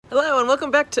Hello, and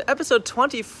welcome back to episode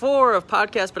 24 of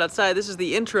Podcast But Outside. This is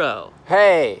the intro.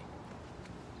 Hey!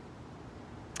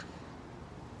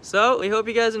 So, we hope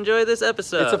you guys enjoy this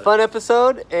episode. It's a fun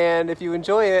episode, and if you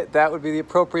enjoy it, that would be the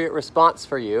appropriate response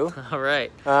for you. All right.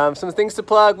 Some things to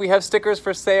plug. We have stickers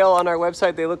for sale on our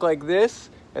website. They look like this,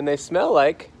 and they smell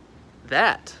like...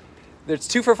 that. There's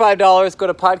 2 for $5. Go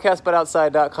to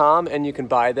podcastbutoutside.com, and you can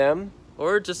buy them.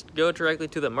 Or just go directly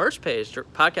to the merch page,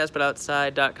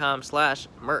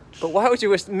 podcastbutoutside.com/merch. But why would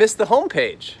you miss the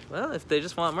homepage? Well, if they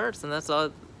just want merch, then that's all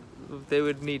they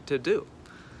would need to do.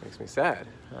 Makes me sad.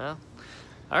 Well,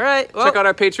 all right. Well, check out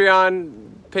our Patreon,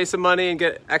 pay some money, and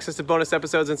get access to bonus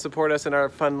episodes and support us in our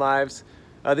fun lives.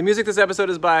 The music this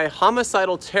episode is by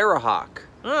Homicidal Terrahawk.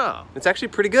 Oh. It's actually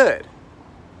pretty good.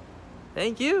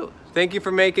 Thank you. Thank you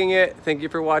for making it. Thank you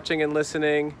for watching and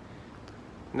listening.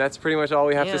 And that's pretty much all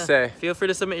we have to say. Feel free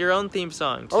to submit your own theme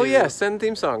song to send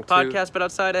theme song to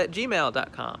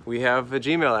podcastbutoutside@gmail.com. We have a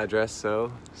Gmail address,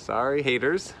 so sorry,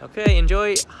 haters. Okay,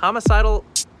 enjoy Homicidal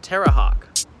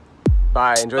Terrahawk.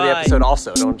 Bye. Enjoy the episode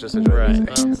also. Don't just enjoy the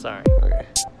music. Well, sorry. Okay.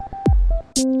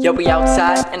 Yo, we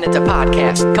outside, and it's a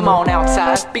podcast. Come on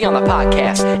outside, be on the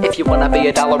podcast. If you wanna be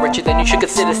 $1 richer, then you should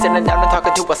consider sitting down and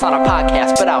talking to us on a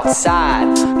podcast. But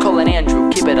outside, Cole and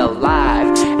Andrew keep it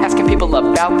alive, asking people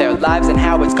about their lives and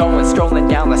how it's going, strolling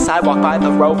down the sidewalk by the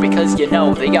road, because you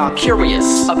know they are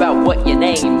curious about what your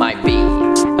name might be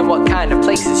and what kind of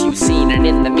places you've seen. And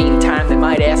in the meantime, they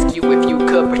might ask you if you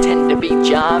could pretend to be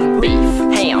John Beef.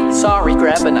 Hey, I'm sorry,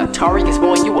 grab an Atari, cause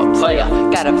boy, you a player.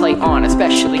 Gotta play on,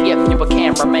 especially if you a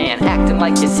cameraman, acting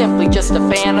like you're simply just a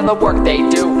fan of the work they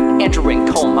do. Andrew and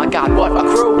Cole, my God, what a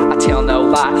crew. I tell no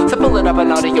lie, so pull it up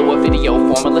in audio or video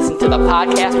form and listen to the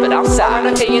podcast, but outside.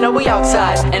 Okay, you know we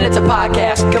outside, and it's a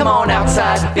podcast. Come on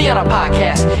outside, be on a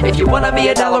podcast. If you wanna be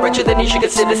 $1 richer, then you should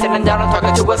consider sitting down and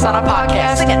talking to us on a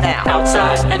podcast. Sing it now.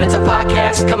 Outside, and it's a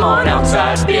podcast. Come on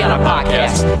outside, be on a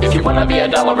podcast. If you wanna be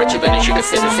 $1 richer, then you should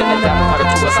consider sitting down and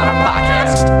talking to us on a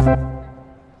podcast.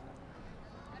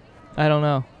 I don't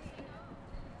know.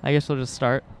 I guess we'll just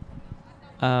start.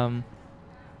 Hi,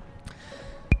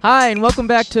 and welcome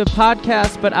back to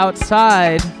Podcast But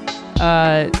Outside.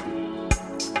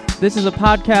 This is a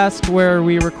podcast where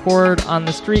we record on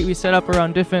the street. We set up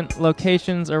around different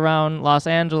locations around Los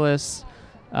Angeles,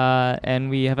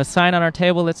 and we have a sign on our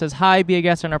table that says, "Hi, be a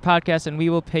guest on our podcast, and we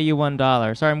will pay you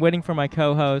 $1." Sorry, I'm waiting for my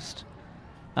co-host.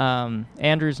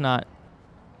 Andrew's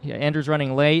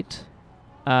running late.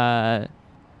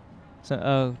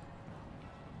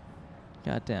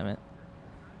 God damn it.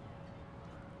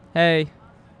 Hey.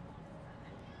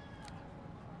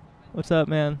 What's up,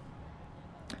 man?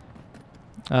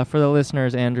 For the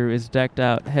listeners, Andrew is decked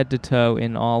out head to toe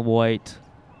in all white,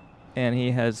 and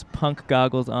he has punk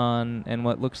goggles on and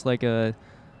what looks like a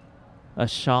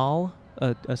shawl.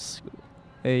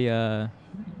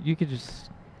 You could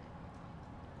just...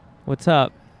 What's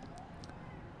up?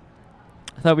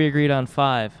 I thought we agreed on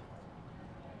 5.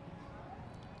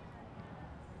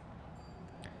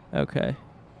 Okay.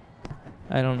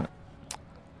 I don't know.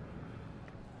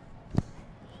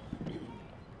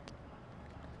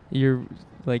 You're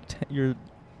late.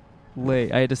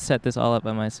 I had to set this all up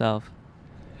by myself.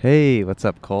 Hey, what's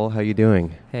up, Cole? How you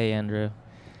doing? Hey, Andrew.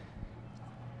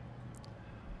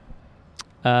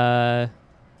 All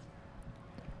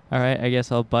right, I guess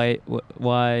I'll bite.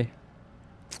 Why?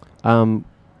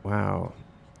 Wow.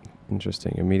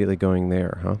 Interesting. Immediately going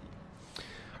there, huh?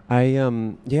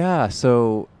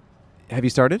 So have you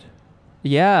started?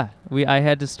 Yeah, I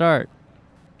had to start.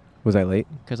 Was I late?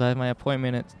 Because I have my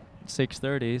appointment at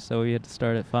 6:30, so we had to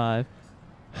start at 5.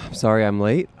 I'm sorry I'm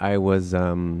late. I was,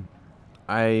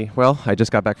 I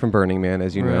just got back from Burning Man,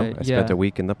 as you know. I spent a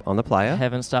week on the playa. I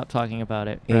haven't stopped talking about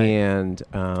it. Right. And,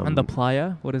 on the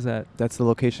playa? What is that? That's the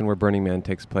location where Burning Man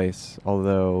takes place,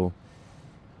 although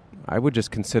I would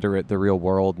just consider it the real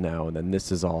world now, and then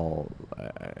this is all,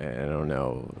 I don't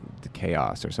know, the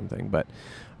chaos or something. But,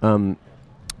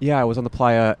 I was on the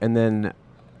playa, and then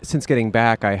since getting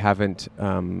back, I haven't,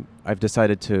 I've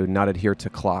decided to not adhere to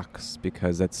clocks,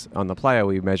 because that's on the playa,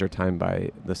 we measure time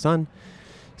by the sun.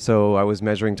 So I was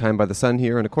measuring time by the sun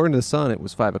here, and according to the sun, it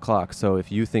was 5 o'clock. So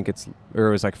if you think it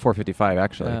was like 4:55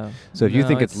 actually. So if you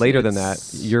think it's later than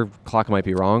that, your clock might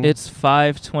be wrong. It's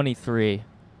 5:23.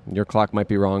 Your clock might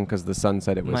be wrong because the sun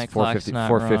said it was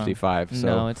 4:55. So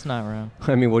no, it's not wrong.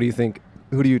 I mean, what do you think?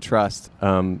 Who do you trust?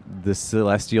 The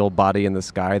celestial body in the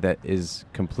sky that is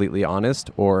completely honest,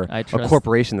 or a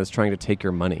corporation that's trying to take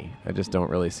your money? I just don't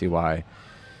really see why.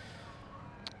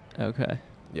 Okay.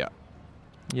 Yeah.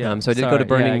 Yeah. So I did go to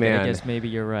Burning Man. I guess maybe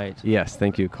you're right. Yes,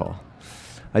 thank you, Cole.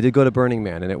 I did go to Burning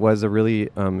Man, and it was a really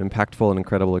impactful and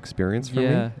incredible experience for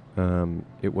Yeah. me.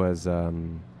 It was,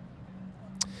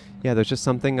 there's just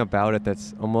something about it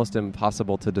that's almost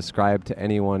impossible to describe to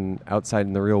anyone outside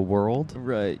in the real world.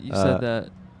 Right. You said that.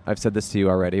 I've said this to you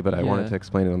already, but I wanted Yeah. to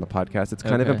explain it on the podcast. It's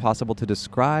kind of Okay. impossible to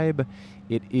describe.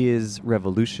 It is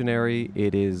revolutionary.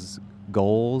 It is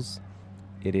goals.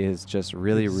 It is just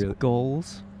really, It's really...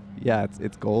 goals. Yeah,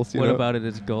 it's goals. What about it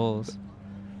is goals?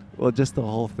 Well, just the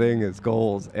whole thing is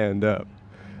goals. And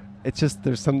it's just,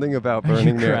 there's something about Are you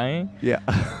Burning Man. crying? Yeah.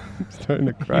 I'm starting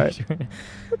to cry.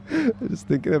 Just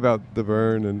thinking about the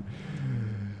burn. And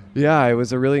yeah, it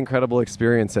was a really incredible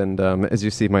experience. And as you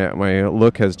see, my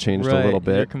look has changed a little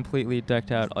bit. You're completely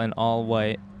decked out in all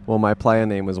white. Well, my playa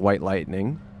name was White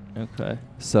Lightning. Okay.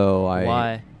 So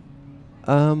Why?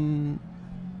 I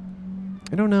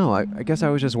don't know. I guess I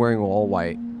was just wearing all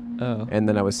white. Oh. And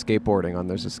then I was skateboarding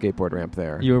there's a skateboard ramp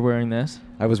there. You were wearing this?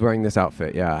 I was wearing this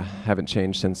outfit, yeah. Haven't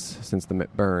changed since the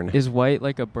burn. Is white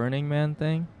like a Burning Man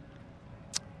thing?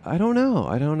 I don't know.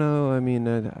 I mean,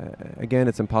 again,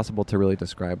 it's impossible to really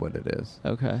describe what it is.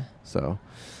 Okay. So,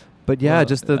 but yeah, Well,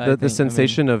 just I the think-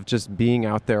 sensation of just being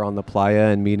out there on the playa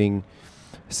and meeting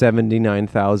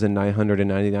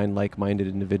 79,999 like-minded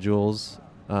individuals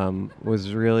was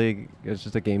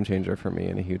just a game changer for me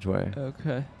in a huge way.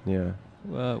 Okay. Yeah.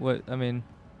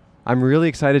 I'm really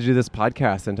excited to do this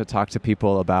podcast and to talk to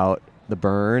people about the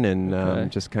burn and Okay.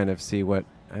 just kind of see what's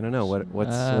making I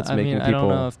people. don't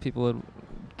know if people would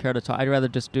care to talk. I'd rather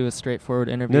just do a straightforward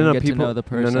interview No, and get people, to know the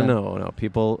person. No.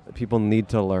 People need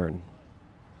to learn,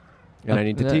 and I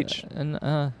need to teach, And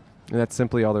and that's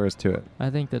simply all there is to it. I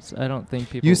don't think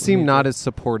people. You seem need not to- as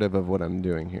supportive of what I'm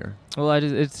doing here. Well,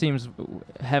 it seems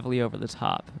heavily over the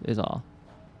top. Is all.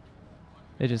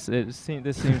 This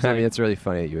seems I like mean, it's really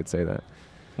funny that you would say that.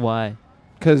 why?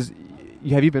 Because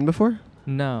have you been before?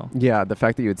 No. Yeah, the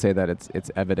fact that you would say that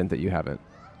it's evident that you haven't.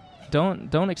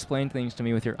 Don't explain things to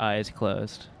me with your eyes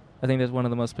closed. I think that's one of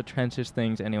the most pretentious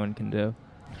things anyone can do.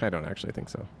 I don't actually think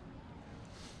so.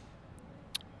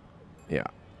 Yeah.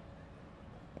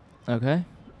 Okay.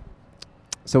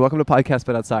 So welcome to Podcast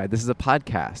But Outside. This is a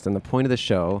podcast, and the point of the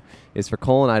show is for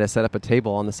Cole and I to set up a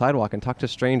table on the sidewalk and talk to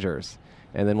strangers,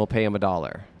 and then we'll pay them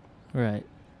 $1. Right.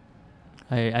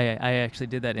 I actually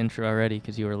did that intro already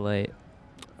because you were late.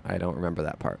 I don't remember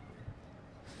that part.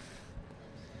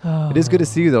 It is good to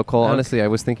see you, though, Cole. Okay. Honestly, I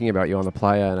was thinking about you on the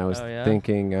playa, and I was Oh, yeah?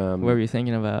 thinking What were you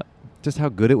thinking about? just how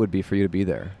good it would be for you to be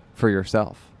there for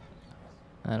yourself.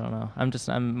 I don't know.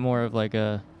 I'm more of like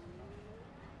I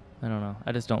don't know.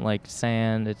 I just don't like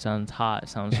sand. It sounds hot. It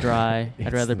sounds dry.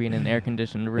 I'd rather be in an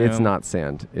air-conditioned room. It's not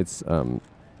sand. It's Oh,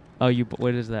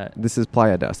 what is that? This is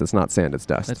playa dust. It's not sand. It's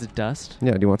dust. That's dust?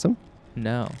 Yeah. Do you want some?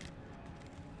 No.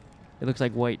 It looks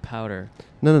like white powder.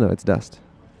 No. It's dust.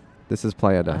 This is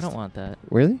playa dust. I don't want that.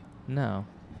 Really? No.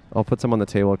 I'll put some on the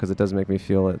table because it does make me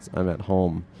feel I'm at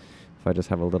home. If I just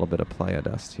have a little bit of playa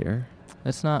dust here.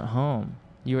 That's not home.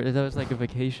 That was like a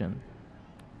vacation.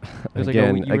 It was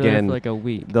Again, you were there for like a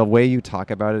week. The way you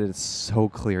talk about it, it's so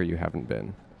clear you haven't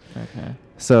been. Okay.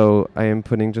 So I am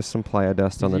putting just some playa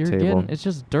dust on the table. It's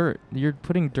just dirt. You're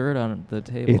putting dirt on the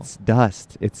table. It's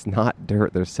dust. It's not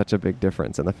dirt. There's such a big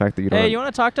difference. And the fact that you don't... Hey, you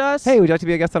want to talk to us? Hey, would you like to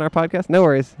be a guest on our podcast? No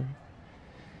worries.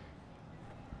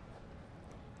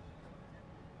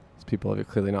 People have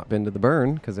clearly not been to the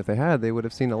burn, because if they had, they would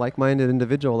have seen a like-minded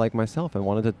individual like myself and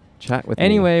wanted to chat with me.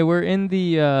 Anyway, we're in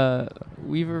the...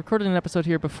 we've recorded an episode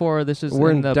here before. This is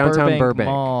We're in the downtown Burbank Burbank.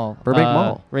 Mall. Burbank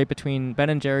Mall. Right between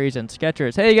Ben & Jerry's and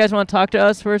Skechers. Hey, you guys want to talk to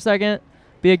us for a second?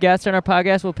 Be a guest on our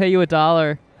podcast. We'll pay you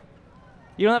 $1.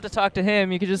 You don't have to talk to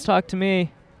him. You can just talk to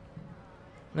me.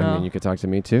 No. I mean, you could talk to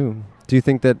me, too. Do you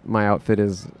think that my outfit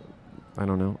is, I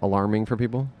don't know, alarming for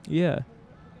people? Yeah.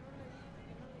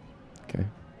 Okay.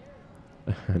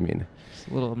 I mean... It's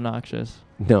a little obnoxious.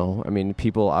 No, I mean,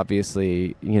 people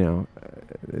obviously,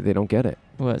 they don't get it.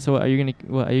 What? So are you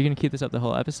gonna keep this up the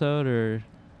whole episode, or?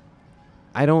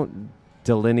 I don't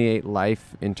delineate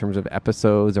life in terms of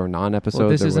episodes or non-episodes Well,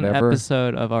 this or is whatever. an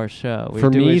episode of our show. For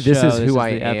me, this is who the I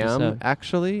am, episode.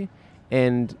 actually,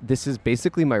 and this is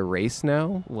basically my race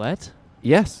now. What?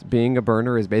 Yes, being a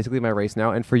burner is basically my race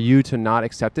now, and for you to not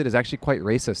accept it is actually quite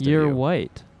racist. You're of you.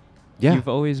 white. Yeah, You've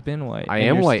always been white. I and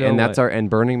am you're white, still and that's white. and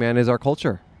Burning Man is our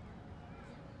culture.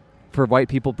 For white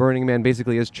people, Burning Man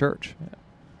basically is church,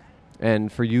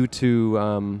 and for you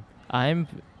to I'm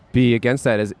be against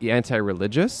that is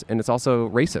anti-religious, and it's also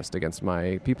racist against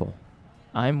my people.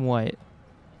 white.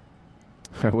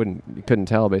 You couldn't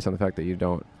tell based on the fact that you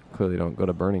clearly don't go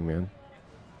to Burning Man.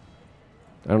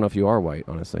 I don't know if you are white,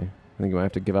 honestly. I think you might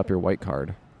have to give up your white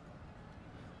card.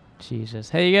 Jesus.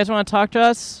 Hey, you guys want to talk to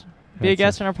us? Be a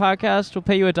guest on our podcast. We'll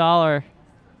pay you $1.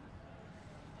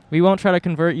 We won't try to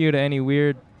convert you to any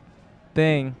weird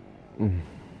thing.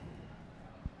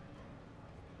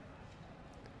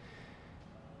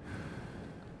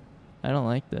 I don't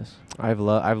like this. I've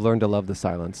learned to love the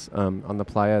silence. On the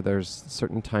playa, there's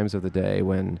certain times of the day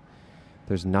when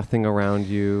there's nothing around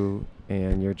you,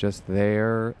 and you're just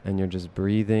there, and you're just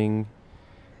breathing,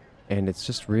 and it's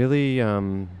just really,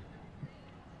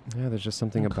 there's just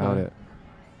something about it.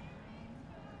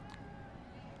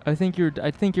 I think you're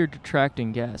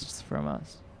detracting guests from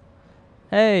us.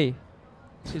 Hey,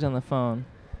 she's on the phone.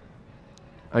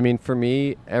 I mean, for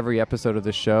me, every episode of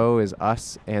the show is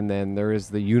us, and then there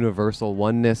is the universal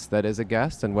oneness that is a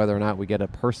guest, and whether or not we get a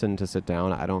person to sit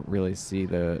down, I don't really see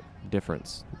the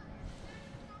difference.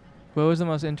 What was the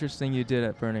most interesting you did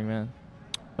at Burning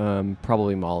Man?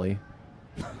 Probably Molly.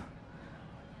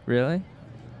 Really?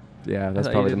 Yeah, that's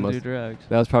I thought probably you the didn't most. do drugs.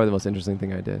 That was probably the most interesting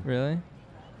thing I did. Really?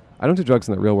 I don't do drugs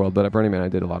in the real world, but at Burning Man, I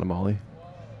did a lot of Molly.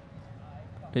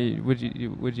 Hey, would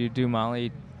you do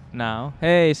Molly now?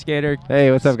 Hey, skater.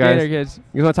 Hey, what's up, guys? Skater kids.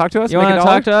 You want to talk to us? You Make want a to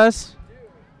dollar? talk to us?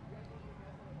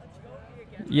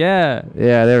 Yeah.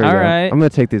 Yeah, there we All go. right. I'm gonna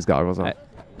take these goggles off.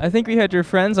 I think we had your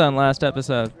friends on last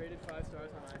episode.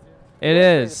 It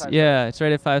is. Yeah, it's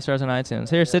rated 5 stars on iTunes.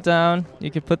 Here, sit down. You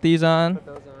can put these on.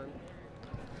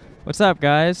 What's up,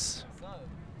 guys?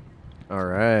 All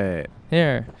right.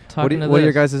 Here, talking to What are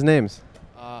your this. guys' names?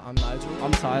 I'm Nigel.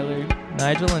 I'm Tyler.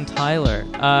 Nigel and Tyler.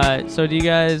 So do you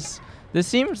guys... This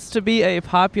seems to be a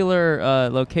popular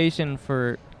location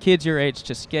for kids your age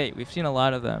to skate. We've seen a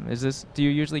lot of them. Do you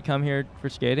usually come here for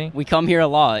skating? We come here a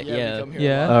lot, We come here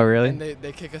Yeah. a lot. Oh, really? And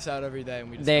they kick us out every day, and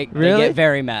we just They, come they Really? get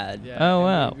very mad. Yeah, Oh, and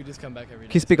wow. We just come back every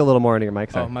day. Can you speak a little more into your mic?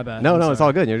 Oh, my bad. No, I'm no, it's sorry.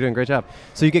 all good. You're doing a great job.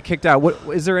 So you get kicked out. What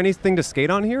is there anything to skate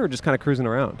on here, or just kind of cruising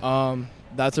around?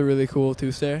 That's a really cool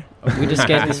two-stair. We just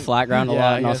skate this flat ground a Yeah,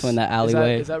 lot I and also guess. in that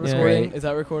alleyway. Is that Yeah. recording? Great. Is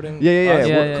that recording? Yeah, yeah, Us?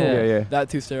 yeah. Yeah, Cool. yeah. Yeah, yeah. That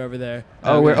two-stair over there.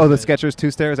 Oh, the Skechers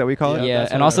two-stair, is that what we call it? Yeah, Yeah,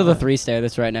 that's and what also I the like. three-stair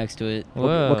that's right next to it.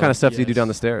 Whoa. What kind of stuff do you do Yes. down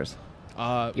the stairs?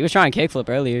 He was trying kickflip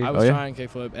earlier. I was Oh, yeah? trying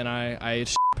kickflip, and I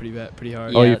ate pretty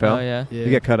hard. Oh, Yeah. you fell? Oh, yeah. Yeah, You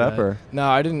get cut pretty up, bad. or? No,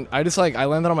 I didn't. I just I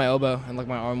landed on my elbow, and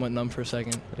my arm went numb for a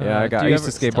second. Yeah, I do I you used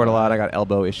to ever- skateboard a lot. I got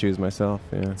elbow issues myself.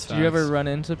 Yeah. It's Do you ever facts. run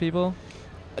into people?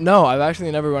 No, I've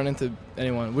actually never run into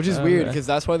anyone, which is Oh, weird okay. because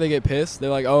that's why they get pissed. They're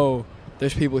like, "Oh,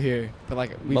 there's people here," but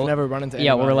we've Well, never run into.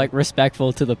 Yeah, we're anybody.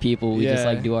 respectful to the people. We just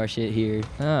Yeah. do our shit here.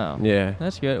 Oh. Yeah.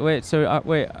 That's good. Wait, so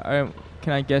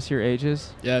can I guess your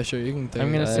ages? Yeah, sure, you can. Take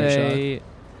I'm going to a shot. say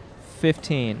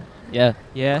 15. Yeah.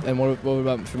 Yeah? And what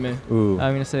about for me? Ooh.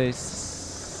 I'm going to say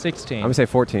 16. I'm gonna say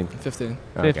 14. 15.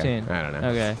 Okay. 15. I don't know.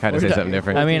 Okay. Had to say something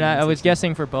different. I mean, I was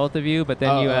guessing for both of you, but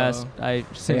then you asked,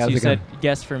 since how's you it said going?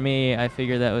 guess for me, I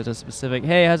figured that was a specific,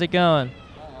 hey, how's it going?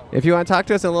 If you want to talk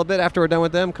to us in a little bit after we're done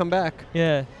with them, come back.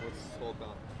 Yeah.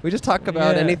 We just talk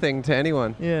about Yeah. anything to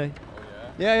anyone. Yeah.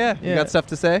 Yeah. You Yeah. got stuff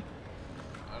to say? I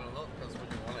don't know. That's what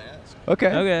you want to ask. Okay.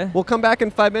 Okay. We'll come back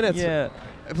in 5 minutes. Yeah.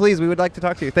 Please, we would like to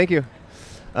talk to you. Thank you.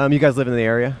 You guys live in the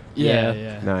area?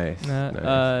 Yeah. Nice.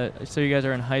 Nice. So you guys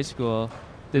are in high school.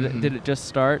 Did it just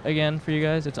start again for you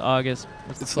guys? It's August.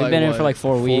 It's We've been in for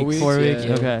 4 weeks. 4 weeks.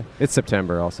 Yeah. Okay. It's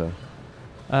September also.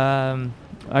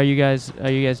 Are you guys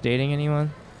dating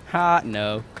anyone? Ha,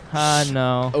 no.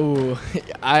 No. Oh,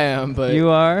 I am, but You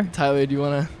are? Tyler, do you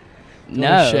wanna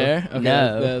No. share? Okay,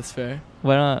 No. that's fair.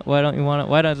 Why don't you want to?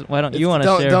 Why don't you want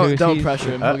to share? Don't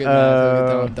pressure him. He'll get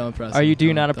mad. Don't press him. Do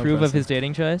you not Don't approve press of his him.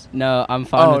 dating choice? No, I'm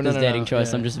fine Oh, with no, his no, dating no,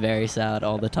 choice. yeah. I'm just very sad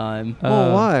all the time.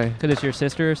 Oh, why? Because it's your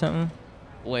sister or something?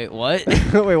 Wait, what?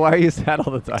 Wait, why are you sad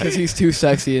all the time? Because he's too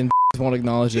sexy and won't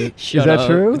acknowledge it. Shut Is that up.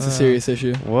 true? It's a serious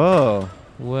issue. Whoa.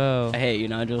 Whoa. I hate you,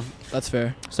 Nigel. That's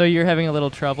fair. So you're having a little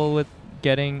trouble with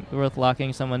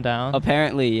locking someone down?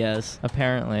 Apparently, yes,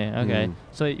 Apparently. Okay. Mm.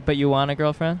 So, but you want a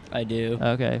girlfriend? I do.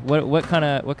 Okay. What kind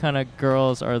of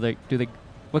girls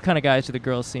what kind of guys do the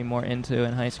girls seem more into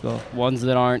in high school? Ones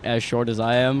that aren't as short as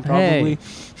I am, probably. Hey,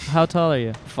 how tall are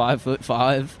you?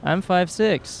 5'5". I'm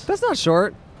 5'6". That's not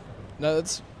short. No,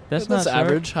 that's not short.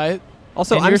 average height.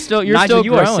 Also, And I'm you're still Nigel, you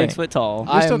growing. are 6 foot tall.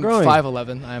 You're still I'm growing.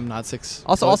 5'11". I am not 6.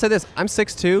 Also, foot. I'll say this. I'm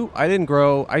 6'2". I didn't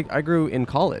grow. I grew in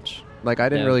college. I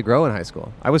didn't really grow in high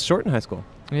school. I was short in high school.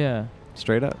 Yeah.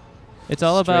 Straight up. It's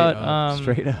all Straight about up.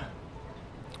 Straight up.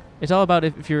 It's all about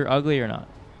if you're ugly or not.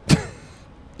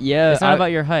 Yeah, It's not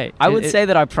about your height. I would say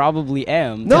that I probably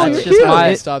am. No, That's you're just cute.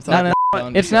 my- Stop no, talking. no,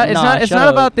 down. It's not. It's Nah, not. It's shut not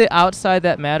up. about the outside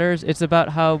that matters. It's about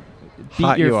how beat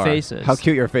Hot you your are. face is. How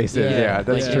cute your face is. Yeah. Yeah,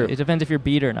 that's Like, true. It depends if you're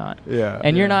beat or not. Yeah.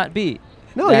 And you're Yeah. not beat.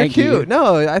 No, Thank you're you. cute.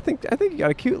 No, I think you got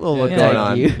a cute little look Yeah, going thank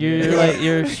on. you. You're like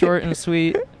you're short and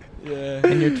sweet. Yeah.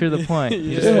 And you're to the point.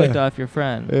 You just Yeah. flicked off your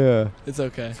friend. Yeah. It's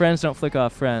okay. Friends don't flick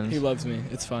off friends. He loves me.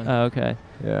 It's fine. Oh, okay.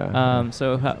 Yeah.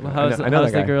 So I how's know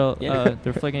that the guy. girl? Yeah.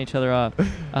 They're flicking each other off.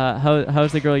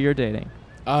 How's the girl you're dating?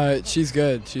 She's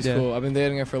good. She's Yeah. cool. I've been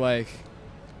dating her for like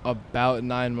about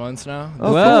 9 months now.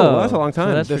 Oh, Whoa. cool. That's a long So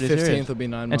time. that's The pretty 15th serious. will be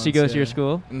 9 And months. she goes to your yeah.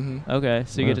 school? Mm-hmm. Okay,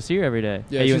 so you Wow. get to see her every day.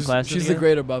 Yeah, Are you in she's, classes she's the together?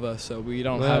 grade above us, so we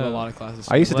don't have a Wow. lot of classes.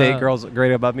 I used to Wow. date girls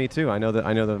great above me too. I know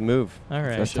the move. All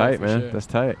right. That's sure, tight, for man. sure. That's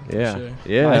tight. Yeah. sure.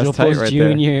 Yeah. Nigel That's tight Post right there.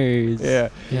 Juniors. Yeah.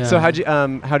 Yeah. So how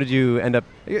did you end up?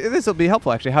 This will be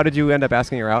helpful actually. How did you end up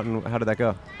asking her out, and how did that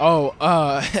go? Oh,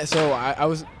 so I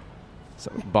was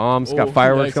So bombs, Oh, got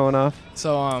fireworks yikes. going off.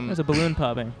 so There's a balloon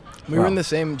popping. we were Wow. in the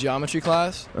same geometry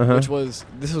class, Uh-huh. which was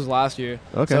last year.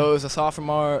 Okay. So it was a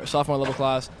sophomore level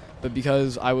class, but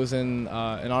because I was in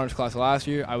an honors class last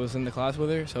year, I was in the class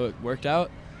with her, so it worked out.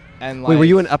 And like, Wait, were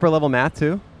you in upper level math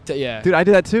too? Yeah. Dude, I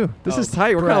did that too. This Oh, is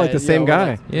tight. We're kind of like the right. same Yeah, guy. we're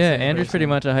like- Yeah, Same Andrew's person. pretty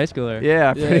much a high schooler.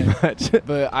 Yeah, Yeah. pretty much.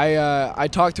 But I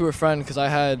talked to her friend because I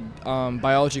had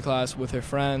biology class with her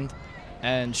friend,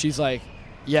 and she's like,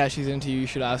 yeah, she's into you. You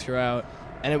should ask her out.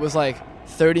 And it was like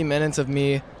 30 minutes of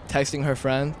me texting her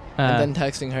friend and then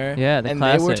texting her. Yeah, the and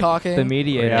classic. they were talking. The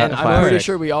mediator. Yeah, and the I'm pretty classic.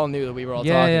 sure we all knew that we were all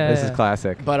Yeah, talking. yeah. This is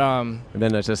classic. But And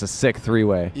then there's just a sick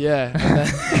three-way. yeah.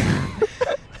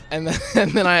 And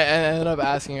then I ended up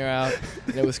asking her out,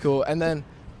 and it was cool. And then,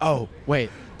 oh wait,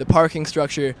 the parking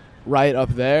structure right up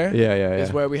there Yeah.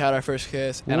 is where we had our first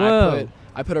kiss, and Whoa.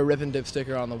 I put a rip and dip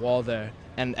sticker on the wall there,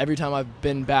 and every time I've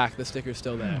been back, the sticker's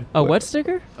still there. A what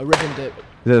sticker? A rip and dip. Is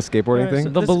that a skateboarding Alright, so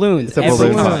thing? The balloons. It's a every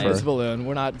balloon time. hopper. It's a balloon.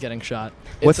 We're not getting shot.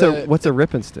 What's a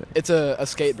rip and stick? It's a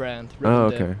skate brand. Rip Oh,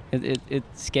 and Dip. okay.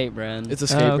 It's skate brand. It's a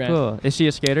skate Oh, brand. cool. Is she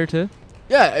a skater too?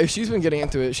 Yeah, she's been getting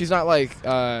into it. She's not like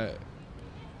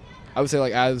I would say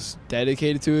like as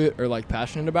dedicated to it or like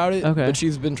passionate about it. Okay. But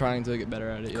she's been trying to get better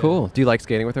at it. Yeah. Cool. Do you like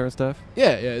skating with her and stuff? Yeah,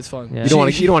 it's fun. Yeah. You don't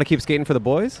want to keep skating for the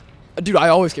boys? Dude, I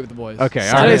always skate with the boys. Okay,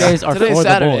 all right. Saturdays are Today's for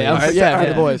Saturday. the I'm boys. for- yeah, for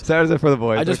the boys. Saturdays are for the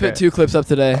boys. I just okay. put 2 clips up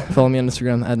today. Follow me on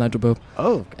Instagram at Nigel Pope.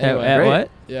 Oh, Anyway, At great. what?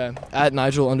 Yeah, at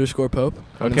Nigel_Pope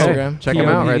on Okay. Instagram. Check them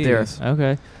out right there. PODs.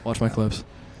 Okay. Watch my clips.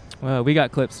 Well, we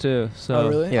got clips too. So Oh,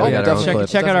 really? Yeah, we got our own check,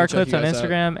 clips. check out our Definitely clips on check you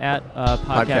guys out. Instagram at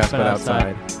podcast but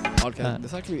outside. Podcast.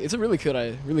 It's actually it's a really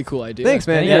cool idea. Thanks,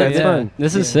 man. Yeah, Yeah, it's yeah. fun.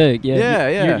 This is sick. Yeah.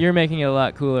 Yeah. You're making it a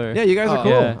lot cooler. Yeah, you guys are Oh,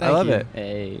 cool. yeah. I love you. it.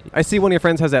 Hey. I see one of your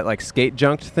friends has that like skate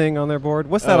junked thing on their board.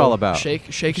 What's that all about? Shake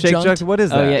junked. junked. What is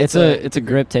that? Oh yeah, It's it's a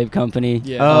grip tape company.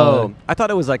 Yeah. Oh, I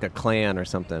thought it was like a clan or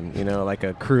something. You know, like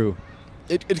a crew.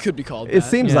 It could be called. It that.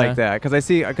 seems Yeah. like that because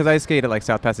I skate at like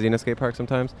South Pasadena skate park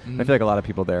sometimes. And I Mhm. feel like a lot of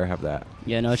people there have that.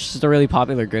 Yeah, no, it's just a really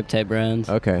popular grip tape brand.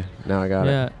 Okay, now I got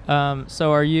it. Yeah.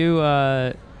 So are you?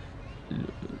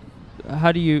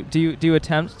 How do you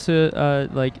attempt to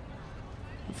like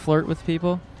flirt with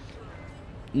people?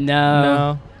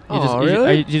 No. You just, Aw, you,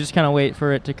 really? you just kind of wait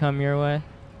for it to come your way.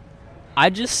 I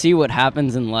just see what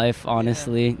happens in life,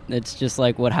 honestly. It's just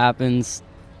like what happens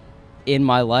in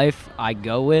my life, I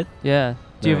go with. Yeah.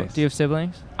 Do you Nice. have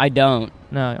siblings? I don't.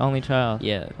 No, only child.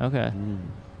 Yeah. Okay.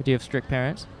 Do you have strict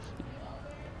parents?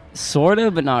 Sorta,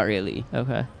 but not really.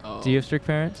 Okay. Oh. Do you have strict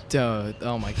parents? Dude,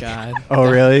 oh my god. Oh,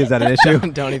 really? Is that an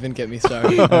issue? Don't even get me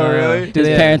started. Oh, really? Do His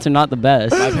they- parents are not the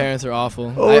best. My parents are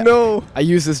awful. Oh no! I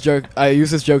used this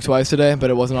joke twice today, but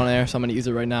it wasn't on air, so I'm gonna use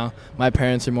it right now. My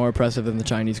parents are more oppressive than the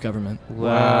Chinese government.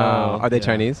 Wow. Are they Yeah.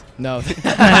 Chinese? No,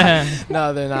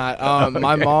 no, they're not.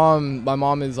 My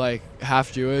mom is like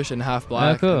half Jewish and half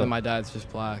black, cool. and then my dad's just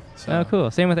black. So Oh,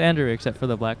 cool. Same with Andrew, except for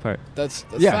the black part. That's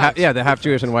Yeah, facts. they're half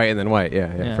Jewish and white, and then white.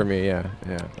 Yeah. Yeah. For me, yeah.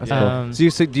 That's Yeah. cool.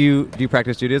 So do you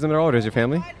practice Judaism at all, or does your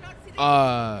family?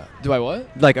 Do I what?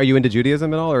 Like, are you into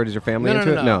Judaism at all, or does your family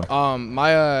into it? No.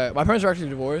 My parents are actually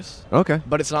divorced, Okay.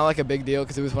 but it's not like a big deal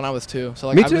because it was when I was 2. So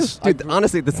like Me I too, was, dude.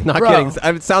 Honestly, that's not Bro.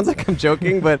 kidding. It sounds like I'm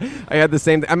joking, but I had the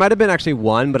same. I might have been actually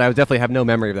one, but I definitely have no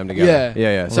memory of them together.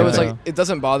 Yeah. So it's Wow. like it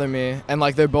doesn't bother me, and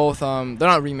like they're both they're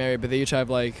not remarried, but they each have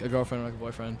like a girlfriend or like a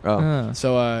boyfriend. Oh.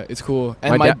 So it's cool.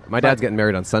 And My dad's getting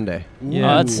married on Sunday.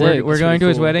 Yeah, that's sick. we're That's going to really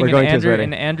his cool. wedding, We're and going to his Andrew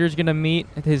wedding. and Andrew's gonna meet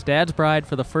his dad's bride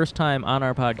for the first time on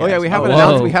our podcast. Oh yeah, we haven't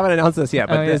Whoa. announced this yet,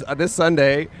 but Oh, yeah. this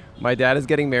Sunday, my dad is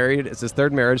getting married. It's his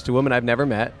third marriage to a woman I've never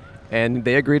met, and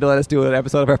they agreed to let us do an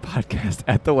episode of our podcast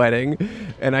at the wedding.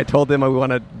 And I told them we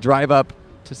want to drive up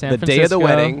to San the Francisco. day of the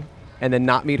wedding and then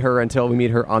not meet her until we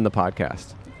meet her on the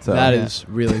podcast. So that is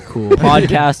really cool.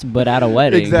 Podcast, but at a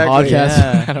wedding. Exactly. Podcast.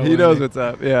 Yeah. at a He knows wedding. what's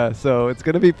up. Yeah, so it's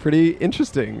gonna be pretty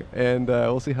interesting, and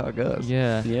we'll see how it goes.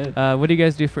 Yeah. Yeah. What do you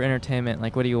guys do for entertainment?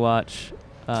 Like, what do you watch?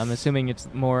 I'm assuming it's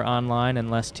more online and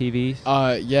less TV.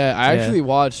 Yeah, I actually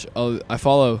watch. I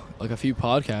follow like a few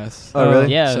podcasts. Oh,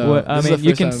 really? Yeah. So I this is mean, the you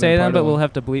first can time I've say been them, part but of we'll one.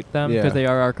 have to bleep them Yeah. because they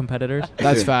are our competitors.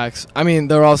 That's facts. I mean,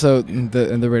 they're also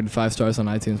they're rated 5 stars on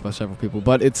iTunes by several people,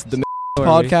 but it's the Who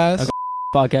are we? podcast Okay.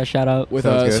 Podcast shout out. with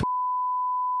Sounds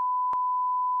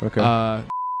good. Okay.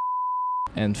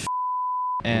 and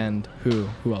and who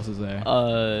else is there?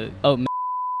 Oh,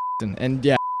 And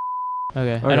yeah,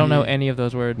 Okay, All I don't right. know any of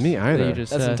those words. Me that either. you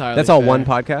just that's said. entirely. That's all fair. one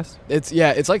podcast? It's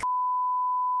like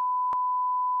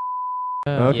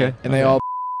Okay. yeah. and they all.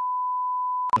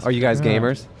 Are you guys Oh.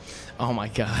 gamers? Oh my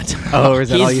god. Oh, is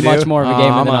that all you He's do? much more of a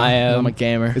gamer I'm than I am. I'm a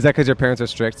gamer. Is that because your parents are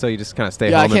strict, so you just kind of stay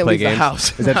Yeah, I home and can't play leave games? the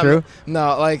house. Is that true?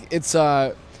 No, like it's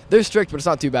they're strict, but it's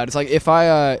not too bad. It's like if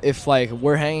like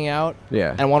we're hanging out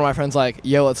Yeah. and one of my friends like,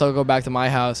 yo, let's all go back to my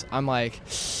house. I'm like,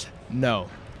 no.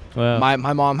 Wow.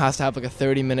 My mom has to have like a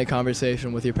 30-minute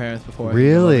conversation with your parents before.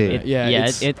 Really?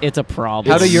 It's a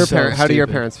problem. How do your so How do your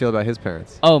stupid. parents feel about his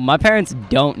parents? Oh, my parents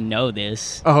don't know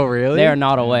this. Oh, really? They are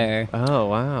not aware. Oh,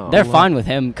 wow. They're fine with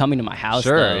him coming to my house.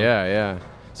 Sure. though. Yeah.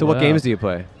 So, what Wow. games do you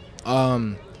play?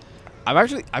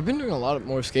 I've been doing a lot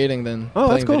more skating than Oh, playing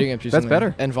that's cool. video games That's recently.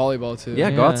 better. And volleyball too.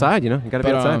 Yeah, go Yeah. outside. You know, you gotta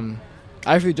be But outside.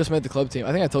 I actually just made the club team.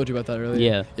 I think I told you about that earlier.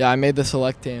 Yeah. Yeah, I made the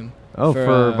select team. Oh,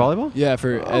 for volleyball? Yeah,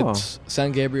 for Oh. it's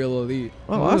San Gabriel Elite.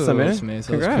 Oh, awesome, man. That's me,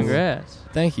 so that's Congrats. cool. Congrats.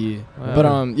 Thank you. Wow.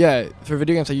 But yeah, for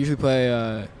video games I usually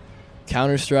play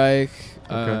Counter Strike,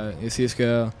 Okay.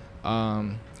 CS:GO,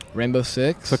 Rainbow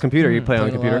Six. So computer, you play on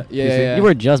Playing a computer? lot. Yeah, PC? yeah. You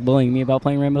were just bullying me about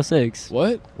playing Rainbow Six.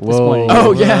 What? Whoa. Oh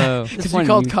Whoa. yeah, because you Disappointing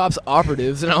called you. cops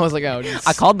operatives, and I was like, oh, just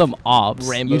I called them ops.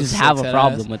 Rainbow You just have Six a head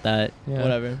problem ass. with that. Yeah.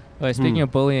 whatever. Wait, speaking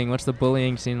of bullying, what's the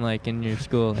bullying scene like in your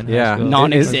school? In Yeah. high school?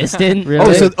 Non-existent.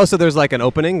 Really? So there's like an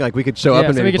opening, like we could show Yeah, up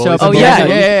and so maybe we could bully show up some and Oh, kids?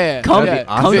 yeah, yeah. Come, yeah.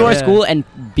 come to our Yeah. school and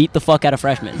beat the fuck out of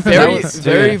freshmen. Very, was-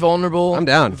 very yeah. vulnerable. I'm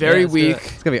down. Very Yeah, let's do weak.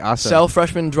 it. It's gonna be awesome. Sell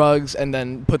freshman drugs and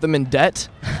then put them in debt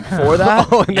for that.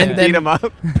 Oh, and then and beat them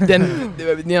up. then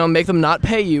make them not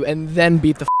pay you and then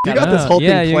beat the. You F- got out of this whole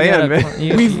yeah, thing you planned, gotta man.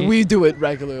 pl- them. We do it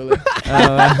regularly.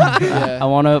 I Yeah.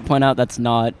 want to point out that's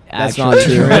not That's actually not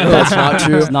true. That's not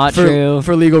true. It's not for, true.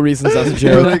 For legal reasons, that's a For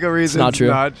joke. legal reasons, not true.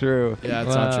 Not true. Yeah,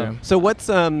 it's not Wow. true. So what's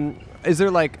is there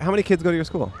like how many kids go to your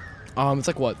school? It's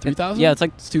like what 3,000? Yeah, it's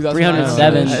like 2,007.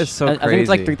 307. That is so I think it's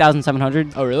like crazy. 3,700.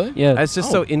 Oh really? Yeah. It's just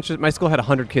so interesting. My school had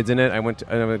 100 kids in it.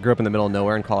 I grew up in the middle of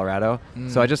nowhere in Colorado,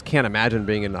 so I just can't imagine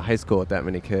being in a high school with that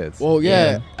many kids. Well,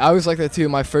 yeah, Yeah. I was like that too.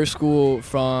 My first school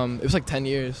it was like 10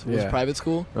 years. It was Yeah. private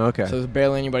school. Okay. So there was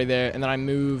barely anybody there, and then I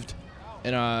moved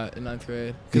in 9th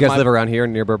grade. You guys live around here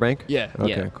near Burbank? Yeah. Okay,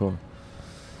 Yeah. cool.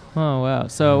 Oh wow.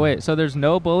 So wait, so there's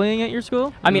no bullying at your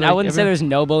school? I mean, I Like, wouldn't say everyone- there's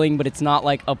no bullying, but it's not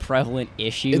like a prevalent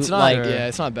issue. It's not. like, Yeah,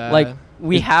 it's not bad. like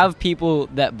we have people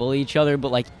that bully each other,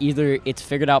 but like either it's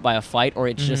figured out by a fight or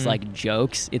it's just Mhm. like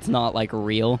jokes. It's not like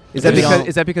real. Is that We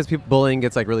because don't- people bullying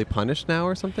gets like really punished now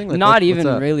or something? Like, Not what's even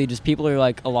up? really. Just people are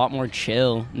like a lot more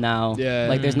chill now. Yeah.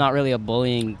 Like there's not really a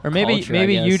bullying. Or maybe culture, I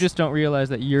maybe you guess. just don't realize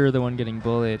that you're the one getting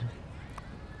bullied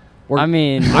I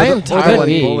mean, I am Or the tired. one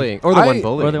be. bullying. Or the I- one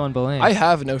bullying. or the one bullying. I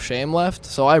have no shame left,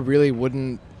 so I really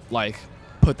wouldn't like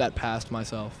put that past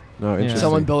myself. No, interesting.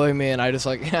 Someone bullying me, and I just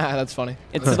like, yeah, that's funny.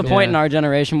 it's That's to the cool. point in our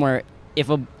generation where if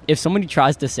somebody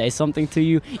tries to say something to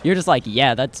you, you're just like,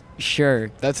 yeah, that's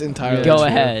sure. That's entirely Go true.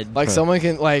 ahead. Like Huh. someone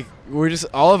can like we're just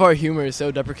all of our humor is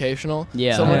so deprecational.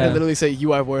 Yeah. Someone Yeah. can literally say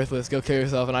you are worthless. Go kill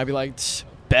yourself, and I'd be like,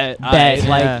 bet. Bet.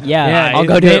 Like, yeah, I'll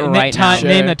go do it right now. Name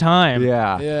Sure. the time.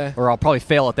 Yeah. Yeah. Or I'll probably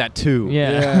fail at that too.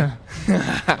 Yeah.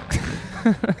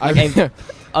 Okay, For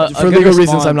a good legal reasons,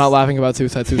 response. I'm not laughing about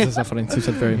suicide. Suicide's not funny.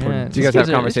 Suicide's very Yeah, important. Do you guys these have kids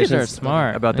are conversations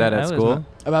smart. about that Yeah, at I was school? not.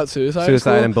 About suicide? at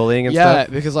Suicide school? and bullying and yeah,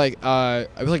 stuff? because like I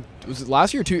was like, was it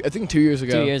last year or I think 2 years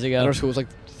ago. 2 years ago. In our school was like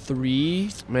 3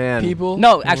 Man. people.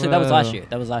 No, actually, that was last Whoa. year.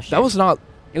 That was last year. that was not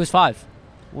It was 5.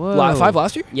 Whoa. 5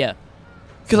 last year. Yeah.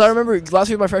 Because I remember last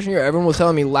year, my freshman year, everyone was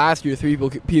telling me last year 3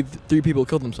 people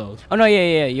killed themselves, Oh no,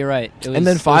 yeah, you're right. It was, and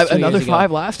then it was 5, 2 years another ago.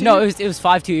 5 last year. No, it was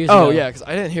 5 2 years ago. Oh yeah, because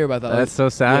I didn't hear about that. That's so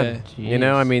sad. Yeah. You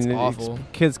know, I Jeez. mean, It's awful.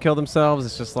 kids kill themselves.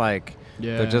 It's just like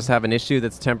yeah. they just have an issue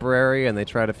that's temporary and they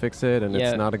try to fix it, and Yeah.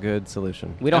 it's not a good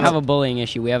solution. We don't And have a bullying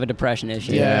issue. We have a depression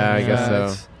issue. Yeah, I guess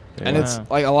facts. so. And Yeah. it's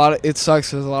like a lot of it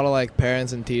sucks because a lot of like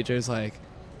parents and teachers like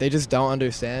they just don't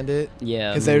understand it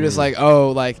Yeah. because they're just like,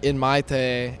 oh, like in my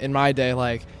day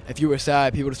like if you were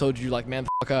sad people just told you like, man, the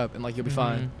fuck up and like you'll be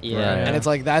fine. Yeah. Right. And it's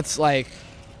like that's like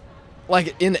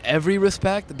in every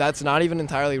respect that's not even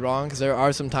entirely wrong because there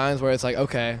are some times where it's like,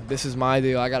 okay, this is my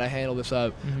deal, I gotta handle this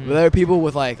up. Mhm. But there are people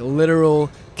with like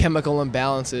literal chemical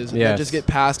imbalances that Yes. just get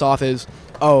passed off as,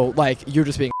 oh, like you're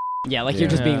just being Yeah, like Yeah. you're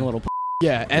just being Yeah. a little.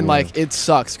 Yeah, and Yeah. like it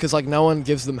sucks because like no one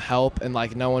gives them help and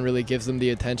like no one really gives them the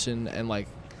attention and like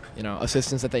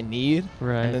assistance that they need.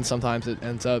 Right. And then sometimes it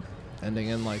ends up ending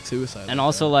in like suicide. And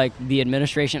also, like, the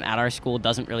administration at our school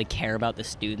doesn't really care about the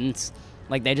students.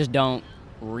 Like, they just don't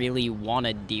really want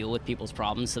to deal with people's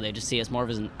problems, so they just see us more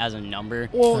as a number.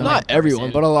 well, than, not like, everyone,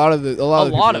 person. but a lot of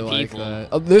of like people.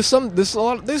 that. There's a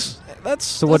lot. That's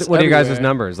So what are your guys' everywhere.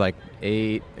 numbers? Like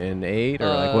 8 and 8, or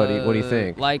like what do you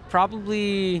think? Like,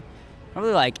 probably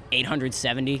like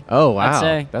 870. Oh wow, I'd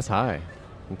say. that's high.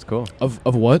 That's cool. Of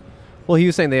what? Well, he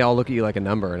was saying they all look at you like a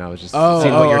number, and I was just seeing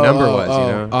what your number was.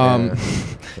 You know.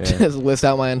 Yeah. Just list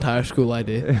out my entire school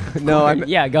ID. No, I'm.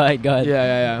 Yeah, go ahead.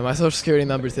 Yeah. My social security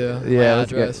number too. Yeah, My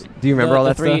that's good. address. Do you remember all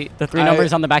that three, stuff? The three I-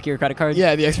 numbers on the back of your credit card?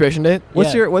 Yeah, the expiration date.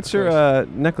 What's Yeah, your course.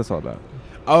 necklace all about?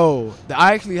 Oh,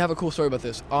 I actually have a cool story about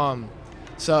this.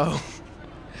 So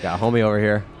Got homie over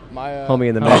here. my Homie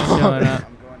in the Oh, mix. what's going on?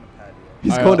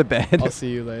 He's Alright, going to bed. I'll see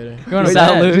you later. Going to Wait,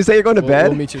 bed. Did you say you're going to bed?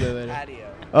 We'll meet you there later.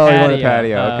 Oh, you're going to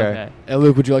patio. Oh, Okay. Hey,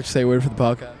 Luke, would you like to say a word for the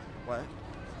podcast? What?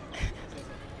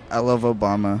 I love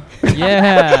Obama.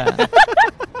 Yeah.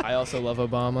 I also love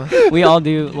Obama. We all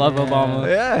do love Yeah. Obama.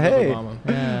 Yeah. Love Hey. Obama.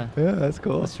 Yeah. Yeah, that's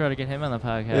cool. Let's try to get him on the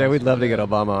podcast. Yeah, we'd love to get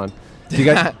Obama on. Do you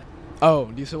guys? Oh,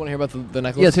 do you still want to hear about the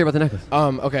necklace? Yeah, let's hear about the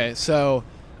necklace. Okay, so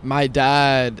my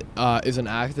dad is an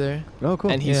actor, Oh,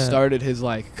 cool. and he Yeah. started his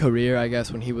like career, I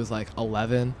guess, when he was like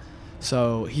 11.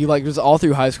 So he like was all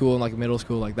through high school and like middle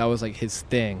school, like that was like his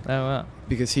thing. Oh, wow.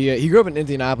 Because he grew up in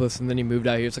Indianapolis and then he moved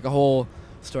out here. It's like a whole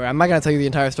story. I'm not gonna tell you the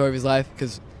entire story of his life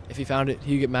because if he found it,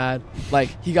 he'd get mad. Like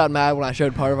he got mad when I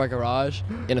showed part of our garage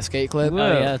in a skate clip. Oh,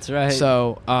 yeah, that's right.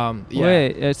 So yeah.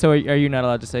 Wait, so are you not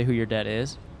allowed to say who your dad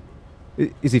is?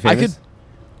 Is he I famous?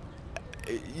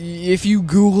 If you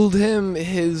Googled him,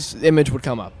 his image would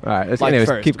come up. All right. Let's, Like anyways,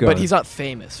 first, keep going. but he's not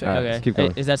famous. All right, Okay. keep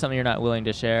going. Is that something you're not willing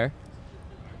to share?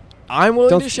 I'm willing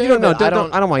Don't to share. you don't know? but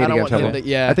I don't want you to get in trouble. him to-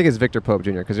 yeah. I think it's Victor Pope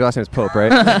Jr. because your last name is Pope,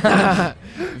 right?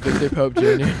 Victor Pope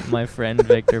Jr. My friend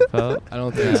Victor Pope. I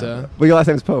don't think so. Well, your last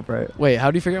name is Pope, right? Wait,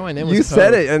 how do you figure out my name? Was You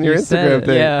said Pope? it on your You said Instagram it,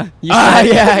 thing. Yeah. You Ah,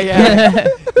 said- yeah.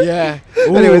 Yeah.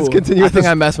 Anyways, Ooh, continue I with think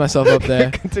this- I messed myself up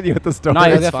there. Continue with the story. No, you're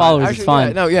That's the fine. followers, Actually, it's fine.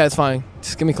 Yeah, no, yeah, it's fine.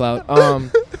 Just give me clout.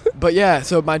 But yeah,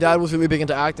 so my dad was really big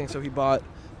into acting, so he bought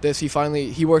this.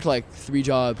 He worked like 3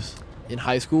 jobs in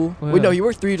high school. Wow. Wait, no, he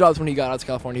worked 3 jobs when he got out to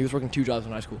California. He was working 2 jobs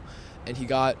in high school, and he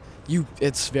got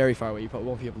It's very far away. You probably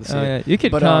won't be able to see Oh, it. yeah. You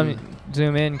could But, come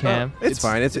zoom in, Oh, Cam. it's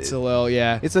fine. It's a little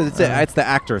it's the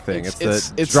actor thing. It's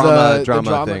the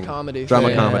drama thing. comedy Drama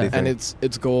thing. comedy thing. And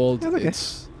it's gold. That's okay.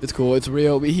 It's cool. It's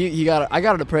real. But I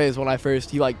got it appraised when I first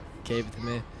he gave it to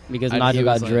me. Because And Nigel he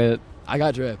got was like- drip. I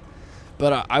got drip,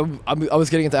 but I was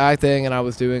getting into acting and I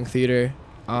was doing theater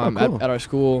cool. at our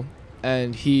school,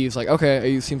 and he's like,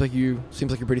 okay, seems like you're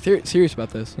pretty serious about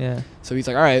this. Yeah. So he's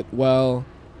like, all right, well,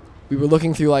 we were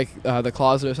looking through the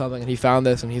closet or something, and he found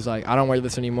this, and he's like, I don't wear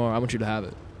this anymore. I want you to have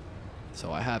it.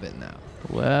 So I have it now.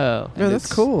 Wow. Yeah,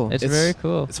 that's cool. It's It's- very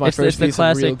cool. it's my first the piece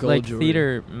of real classic gold jewelry.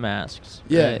 theater masks.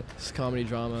 Yeah, right? it's comedy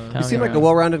drama. You Comedy seem like a around.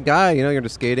 well-rounded guy. You know, you're into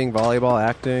skating, volleyball,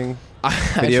 acting. I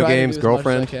Video try to games, do as much as I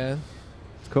girlfriend. can.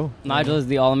 It's cool. Nigel is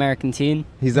the all-American teen.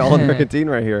 He's the all-American teen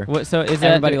right here. What, so is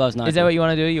Everybody that loves Is that Nigel. what you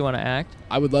want to do? You want to act?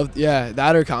 I would love,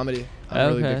 that or comedy. I'm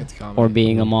really Okay. big into comedy. Or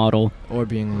being a model. Or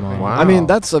being a model. Wow. I mean,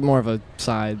 that's more of a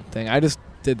side thing. I just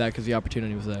did that because the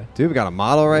opportunity was there. Dude, we got a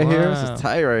model right here. This Wow. is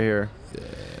tight right here. Yeah,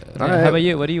 All right. How about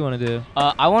you? What do you want to do?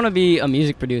 I want to be a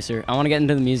music producer. I want to get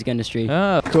into the music industry.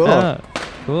 Oh, Cool. oh,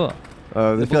 cool.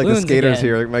 I The feel like the balloons skaters again.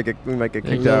 here we might get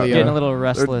kicked They're out. really, Getting a Yeah. little They're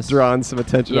restless. drawing some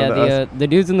attention Yeah, onto us. the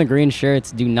dudes in the green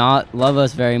shirts do not love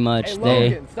us very much.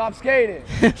 stop skating.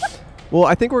 Well,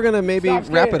 I think we're gonna maybe Stop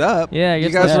wrap skating. it up. Yeah, I you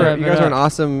guess guys let's were wrap you it guys were an up.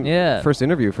 awesome Yeah. first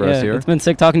interview for Yeah, us here. it's been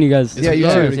sick talking to you guys. Yeah, you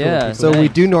Yes, too. yeah. So we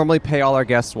Thanks. do normally pay all our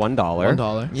guests $1.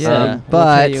 $1. Yeah, but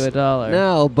we'll pay you $1.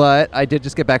 No, but I did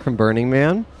just get back from Burning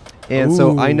Man, and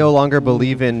so I Ooh. no longer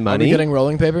believe in Are we money. getting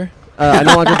rolling paper? I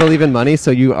no longer believe in money, so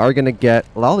you are gonna get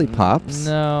lollipops.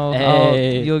 No,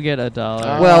 Hey. you'll get $1.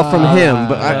 Well, from him,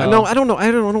 but I Well. don't know. I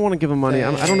don't want to give him money.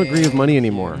 I don't agree with money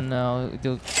anymore. No,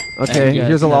 you'll, Okay, you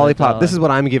here's a guys get lollipop. This $1. is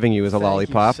what I'm giving you as a Thank you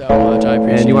lollipop. so much. I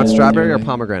appreciate And you want it. strawberry or Do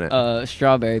pomegranate?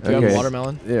 Strawberry. you have Okay.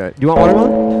 watermelon? Yeah. Do you want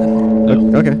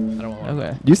watermelon? Okay. I don't want watermelon.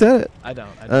 Okay. You said it. I don't.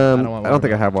 I don't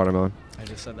think I have watermelon. I don't.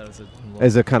 just said that as a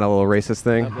As a kind of little racist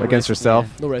thing against yourself.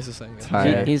 little racist thing. Yeah.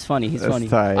 Tight. He's funny. He's That's funny.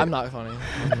 tight. I'm not funny.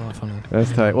 I'm not funny.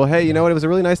 That's tight. Well, hey, you know what? It was a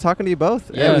really nice talking to you both.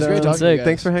 Yeah, it was great talking to you guys.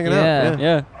 Thanks for hanging Yeah. out.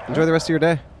 Yeah. Enjoy the rest of your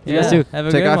day. You guys too. Have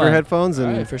a Take good off one. your headphones and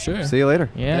All right, for sure. see you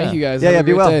later. Yeah. Thank you guys. Yeah, Have a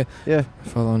be great well. day. Yeah.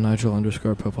 Follow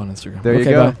Nigel_Pope on Instagram. There you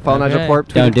Okay, go. bye. Follow Nigel Okay. Pope.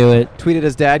 Don't do it. Tweet at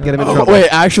his dad. Get him in Oh, trouble. wait,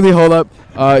 actually, hold up.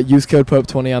 Use code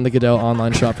Pope20 on the Goodell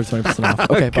online shop for 20% off.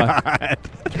 Okay, bye.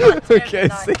 Okay,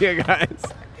 see you guys.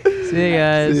 See you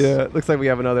guys. Yeah, looks like we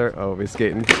have another. Oh, we're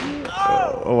skating.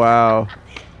 Oh, wow.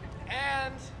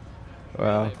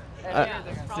 Wow.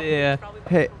 See ya.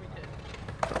 Hey.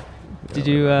 Did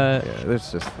you? Yeah,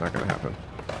 that's just not gonna happen.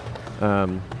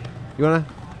 You wanna?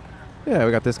 Yeah,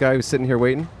 we got this guy who's sitting here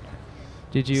waiting.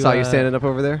 Did you? Saw you standing up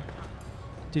over there.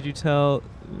 Did you tell?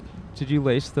 Did you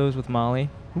lace those with Molly?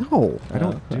 No, I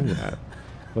don't Oh, do that.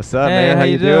 What's up, Hey, man? how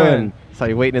you you doing? doing? Saw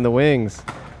you waiting in the wings.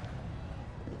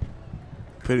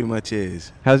 Pretty much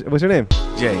is. What's your name?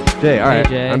 Jay, Jay. All Hey, right.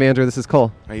 Jay. I'm Andrew. This is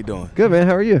Cole. how you doing? Good, man.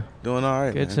 How are you? Doing all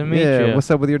right, Good man. to meet yeah. you. What's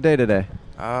up with your day today?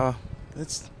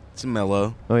 It's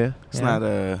mellow. Oh yeah. It's Yeah. not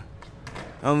the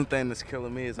only thing that's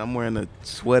killing me is I'm wearing a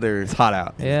sweater. It's hot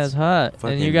out. Yeah, it's hot, and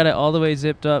fucking you got it all the way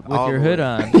zipped up with all your the hood way.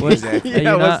 on. What- Exactly. Are you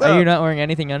Yeah, what's not? Are you up? not wearing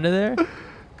anything under there?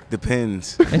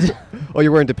 Depends. Oh,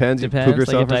 you're wearing Depends. You poop Depends,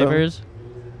 yourself like or diapers.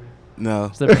 No,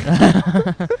 It's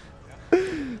the-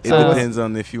 it So- depends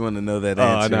on if you want to know that Oh,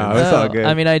 answer. no, or it's not. all good.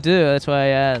 I mean, I do. That's why I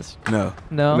asked. No.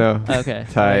 No. No. Okay. that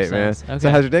Tight, makes man. sense. Okay. So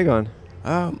how's your day going?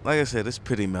 Like I said, it's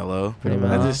pretty mellow. Pretty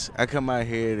mellow. I come out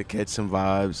here to catch some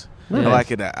vibes. Nice. I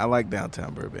like it. I like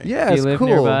downtown Burbank. Yeah, Do you it's live cool.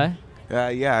 nearby?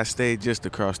 Yeah, I stayed just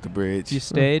across the bridge. You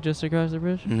stay just across the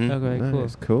bridge? Mhm. Okay, cool.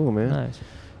 Nice, cool, man. Nice.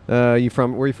 Where are you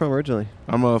from originally?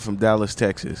 I'm from Dallas,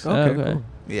 Texas. Okay, Okay. cool.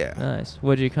 Yeah, Nice.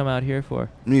 What did you come out here for?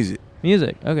 music.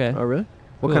 Music. Okay. Oh, really?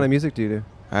 What Cool. kind of music do you do?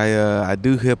 I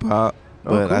do hip hop,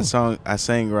 Oh, but cool. I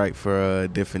sang right for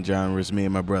different genres. Me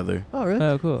and my brother. Oh, really?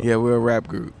 Oh, cool. Yeah, we're a rap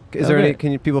group. Is there Okay. any?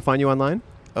 Can people find you online?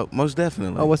 Oh, most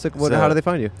definitely. Oh, So, how do they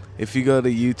find you? If you go to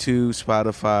YouTube,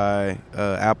 Spotify,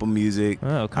 Apple Music,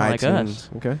 Oh, kind of like iTunes, us.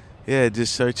 Okay. yeah,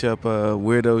 just search up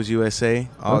Weirdos USA,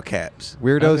 all Okay. caps.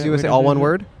 Weirdos Okay, USA, Weirdos all one USA.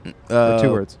 word? Or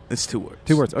 2 words? It's 2 words.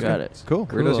 2 words. Okay. Got it. Cool.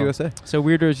 Cool. Weirdos USA. So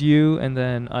Weirdos U and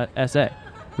then SA.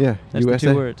 Yeah. That's the USA.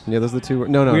 2 words. Yeah, those are the 2 words.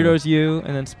 No. Weirdos U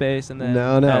and then space and then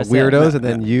No. SA. Weirdos and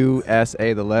then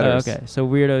USA, the Oh, letters. okay. So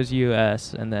Weirdos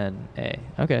US and then A.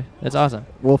 Okay. That's awesome.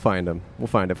 We'll find them. We'll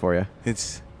find it for you.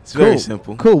 It's Cool. very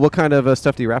simple. Cool. What kind of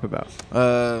stuff do you rap about?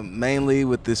 Mainly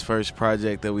with this first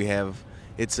project that we have,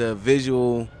 it's a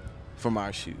visual from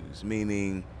our shoes,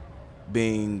 meaning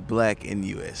being black in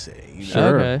USA. You know?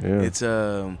 Sure. Okay. Yeah.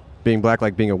 It's Being black,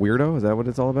 like being a weirdo. Is that what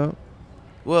it's all about?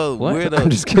 well, What? weirdo. I'm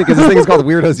just kidding, because this thing is called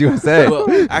Weirdos USA. Well,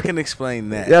 I can explain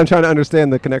that. Yeah, I'm trying to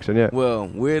understand the connection. Yeah. Well,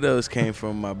 weirdos came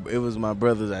from it was my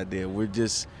brother's idea. We're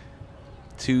just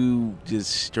two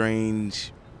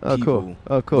strange Oh, people. cool.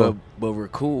 Oh, cool. But we're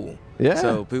cool. Yeah.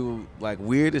 So people like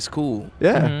weird is cool.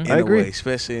 Yeah, Mhm. In I a agree. way,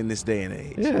 especially in this day and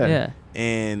age. Yeah. Yeah.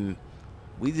 And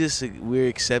we're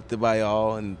accepted by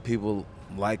all, and people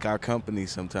like our company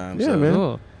sometimes. Yeah, so man.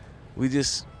 Cool. we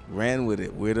just ran with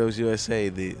it. Weirdos USA.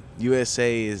 The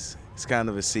USA is it's kind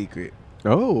of a secret.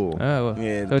 Oh. Oh.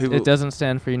 Yeah, So people- it doesn't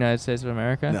stand for United States of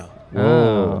America? No,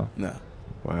 Whoa. no.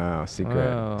 Wow. Secret.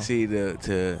 Whoa. See to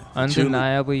truly-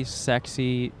 Undeniably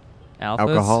sexy alphas.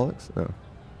 Alcoholics? No.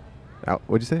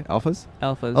 What'd you say? Alphas?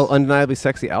 Alphas. Oh, undeniably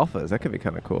sexy alphas. That could be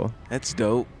kind of cool. that's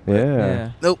dope. Yeah.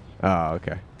 Nope. Oh,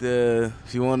 okay.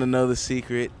 If you want to know the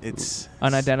secret, it's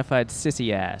Unidentified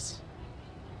sissy ass.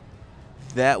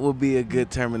 that would be a good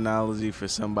terminology for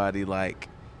somebody like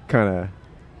Kind of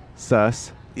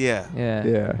sus. yeah, Yeah.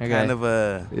 Yeah. Okay. kind of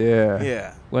a Yeah.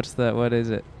 yeah. What is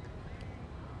it?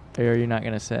 Or are you not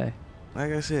going to say?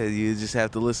 Like I said, you just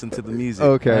have to listen to the music.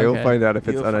 Okay, we'll Okay. find out if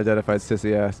it's You'll unidentified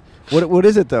sissy ass. What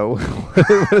is it though?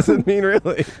 What does it mean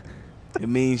really? It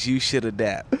means you should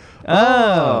adapt.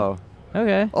 Oh.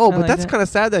 Okay. Oh, I but like that's that. kind of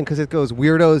sad then, because it goes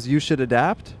weirdos. You should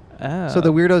adapt. Oh. So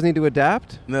the weirdos need to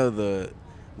adapt. No,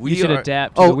 we You should are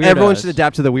adapt to Oh, the everyone weirdos. should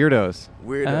adapt to the weirdos.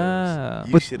 weirdos. Oh.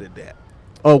 You But- should adapt.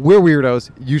 Oh, we're weirdos.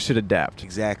 You should adapt.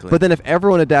 Exactly. But then if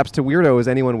everyone adapts to weirdo, is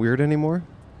anyone weird anymore?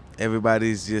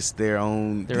 everybody's just their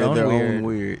own. Their they're own their weird. own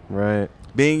weird. Right.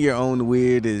 Being your own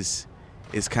weird is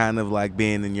kind of like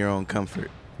being in your own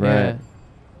comfort. Yeah. Right.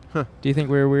 Huh. Do you think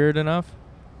we're weird enough?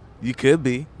 You could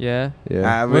be. Yeah.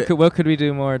 Yeah. What could we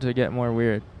do more to get more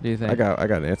weird, do you think? I got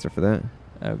an answer for that.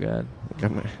 Oh, God.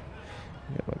 Got my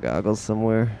goggles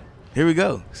somewhere. Here we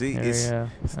go. See, There it's we go.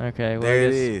 Okay. Well, there I it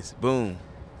guess- is. Boom.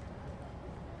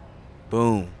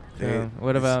 Boom. There So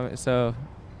what it's- about,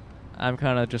 I'm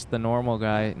kind of just the normal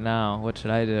guy now. What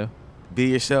should I do? be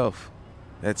yourself?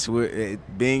 That's where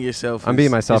being yourself. I'm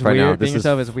being myself Is right now. weird? Being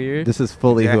yourself is weird? This is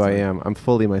fully who I Exactly. am. I'm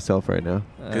fully myself right now.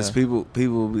 Because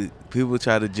people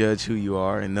try to judge who you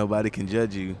are, and nobody can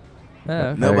judge you.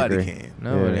 Okay. Nobody agree. can.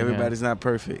 Nobody can. Everybody's not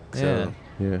perfect. So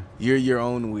Yeah. you're your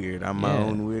own weird. I'm my Yeah.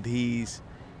 own weird. He's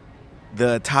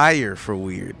the attire for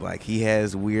weird. Like he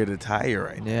has weird attire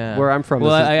right now. Yeah. Where I'm from,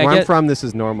 Well, this is, I where I'm get- from, this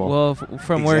is normal. Well,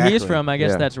 from where he's Exactly. from, I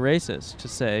guess Yeah. that's racist to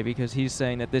say because he's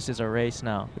saying that this is a race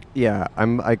now. yeah,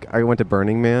 I went to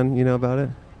Burning Man. You know about it?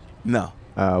 No.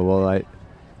 Well,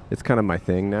 it's kind of my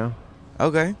thing now.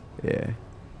 Okay. Yeah.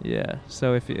 Yeah.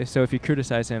 So if you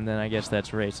criticize him, then I guess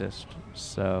that's racist.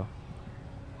 So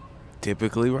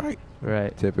Typically right.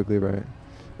 right. Typically, right.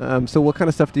 So what kind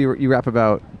of stuff do you rap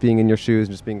about being in your shoes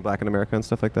and just being black in America and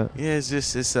stuff like that? Yeah,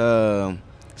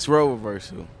 it's role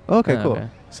reversal. Okay, Oh, cool. okay.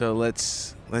 So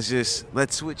let's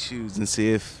switch shoes and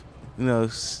see if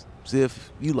see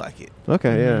if you like it.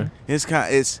 Okay,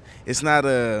 Mhm. It's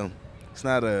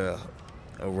not a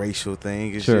racial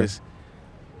thing. It's Sure. just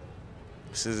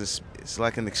it's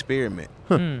like an experiment.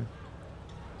 Hmm.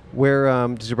 Where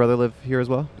does your brother live here as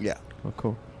well? Yeah. Oh,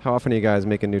 cool. How often are you guys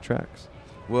making new tracks?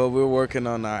 Well, we're working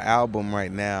on our album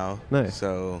right now. Nice.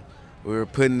 So we're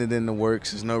putting it in the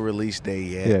works. There's no release date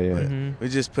yet. Yeah, yeah. But Mhm. we're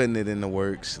just putting it in the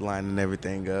works, lining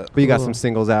everything up. But you got Cool. some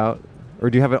singles out, or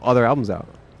do you have other albums out?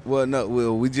 Well, no,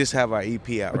 we just have our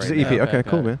EP out Or just right an EP? now. Okay, Okay,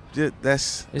 cool, got it. man.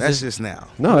 That's Is this- just now.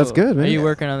 No, that's Cool. good, man. Are you Yeah.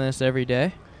 working on this every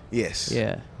day? Yes. Yeah.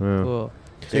 Yeah. Cool.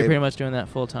 So you're Yeah. pretty much doing that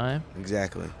full time?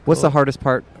 Exactly. What's the Cool. hardest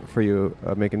part for you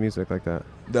making music like that?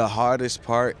 The hardest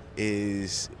part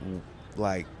is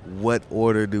like what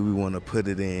order do we want to put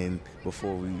it in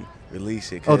before we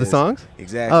release it? Oh, the 'Cause- songs?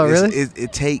 Exactly. Oh, really?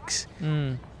 It takes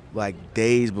Mm. like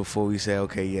days before we say,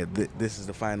 okay, yeah, this is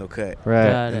the final cut.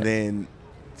 Right. Got it. And then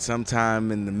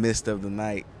sometime in the midst of the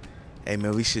night, hey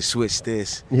man, we should switch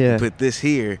this. Yeah. Put this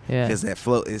here Yeah. because that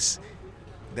flow is.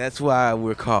 That's why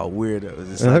we're called weirdos.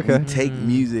 It's like we Okay. take Mm.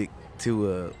 music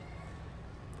to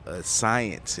a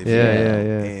science. If Yeah, you will. yeah,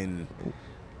 yeah. And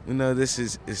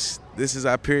this is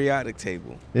our periodic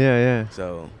table. Yeah, yeah.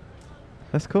 So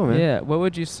That's cool, man. Yeah. What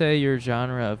would you say your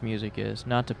genre of music is?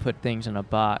 Not to put things in a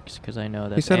box, because I know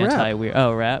that's said rap. anti-weird.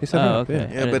 Oh, rap. He said oh, rap, okay. yeah. I yeah,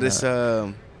 didn't but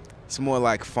know it's more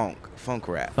like funk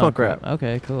rap. Funk rap.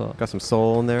 Okay, cool. Got some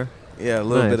soul in there. Yeah, a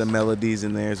little Nice. bit of melodies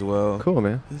in there as well. Cool,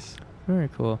 man. Very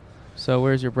cool. So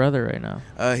where's your brother right now?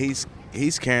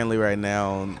 He's currently right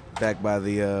now back by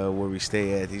the where we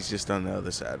stay at. He's just on the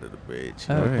other side of the bridge.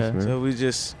 Oh, Nice, okay. man. So we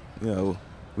just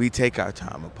we take our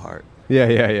time apart. Yeah,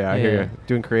 yeah, yeah. I hear Yeah. you.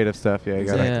 Doing creative stuff. Yeah, you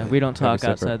got Yeah, we don't gotta be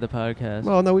talk separate. outside the podcast.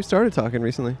 Well, no, we started talking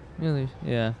recently. Really?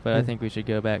 Yeah, but I Yeah. think we should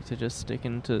go back to just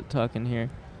sticking to talking here.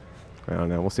 I don't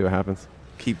know. We'll see what happens.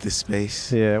 Keep the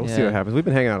space. Yeah, we'll see Yeah. what happens. We've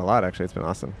been hanging out a lot, actually. It's been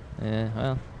awesome. Yeah,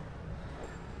 well.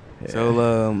 Yeah.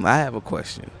 So I have a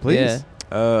question. Please.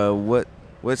 Yeah.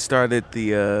 What started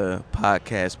the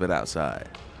podcast but outside?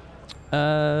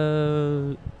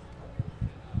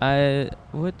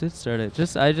 What did start it?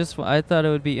 I thought it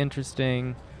would be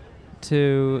interesting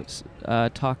to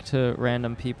talk to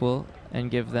random people and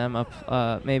give them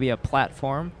maybe a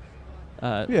platform.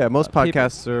 Yeah, most people-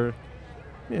 podcasts are,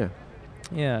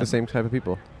 Yeah. the same type of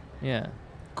people. Yeah.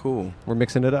 Cool. We're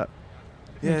mixing it up.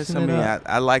 Yes, Mixing I it mean up.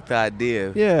 I like the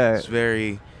idea. Yeah. It's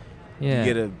very Yeah.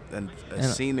 you get a And-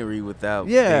 scenery without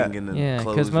Yeah. being in a Yeah,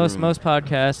 closed because most room.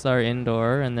 podcasts are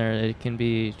indoor and it can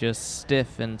be just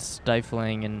stiff and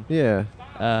stifling and Yeah.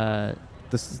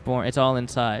 This. boring. It's all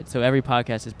inside, so every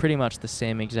podcast is pretty much the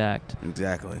same exact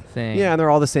Exactly. thing. Yeah, and they're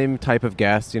all the same type of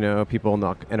guests, people in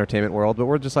the entertainment world, but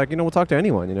we're just like, we'll talk to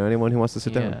anyone, anyone who wants to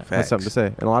sit down, Yeah. has something to say.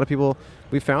 And a lot of people,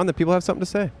 we found that people have something to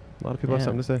say. A lot of people have Yeah.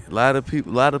 something to say. A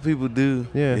lot of people do.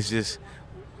 Yeah. It's just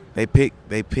they pick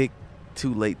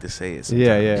too late to say it.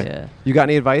 Yeah, sometimes. Yeah. You got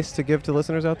any advice to give to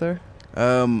listeners out there?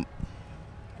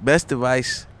 Best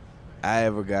advice I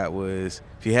ever got was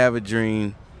if you have a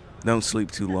dream, don't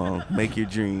sleep too long. Make your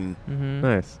dream Mm-hmm.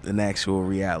 Nice. an actual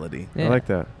reality. Yeah. I like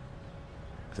that.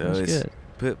 So That's it's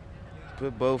good.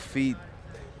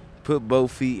 put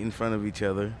both feet in front of each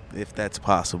other if that's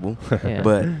possible. Yeah.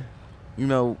 But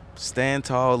stand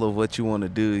tall of what you want to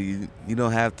do. You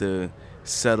don't have to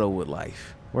settle with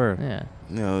life. Word. Yeah.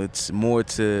 It's more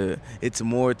to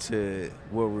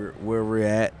where we're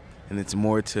at, and it's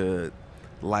more to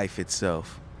life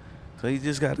itself. So you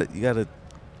just gotta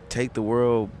take the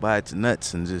world by its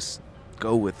nuts and just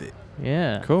go with it.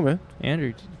 Yeah. Cool, man.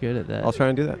 Andrew's good at that. I'll try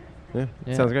and do that. Yeah.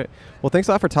 Sounds great. Well, thanks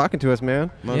a lot for talking to us,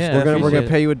 man. Yeah, we're gonna appreciate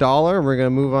pay you $1 and we're gonna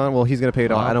move on. Well, he's gonna pay you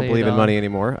 $1. I'll I don't pay you believe in $1. money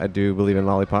anymore. I do believe in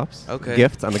lollipops. Okay.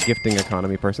 Gifts. I'm a gifting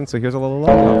economy person. So here's a little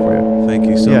lollipop for you. Thank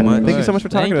you so much. Thank you so much for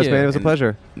talking to us, Thank man. you. It was a And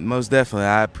pleasure. Most definitely.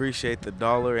 I appreciate the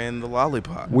dollar and the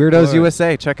lollipop. Weirdos course.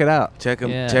 USA. Check it out. Check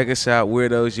Yeah. us out,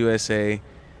 Weirdos USA,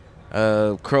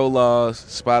 Crow Laws,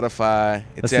 Spotify.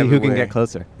 It's Let's see everywhere. who can get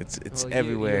closer. It's Well,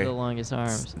 everywhere. You're the longest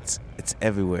arms. It's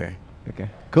everywhere. Okay.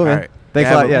 Cool, All man. right. Thanks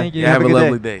Yeah, a lot. have a- Yeah. Thank you. Have a good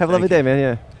lovely day. Have a lovely Thank day, you. man.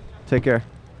 Yeah. Take care.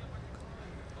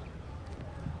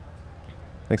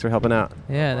 Thanks for helping out.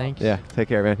 Yeah, thanks. Yeah. Take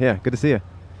care, man. Yeah. Good to see you.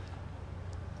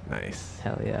 Nice.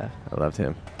 Hell yeah. I loved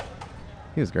him.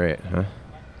 He was great, huh?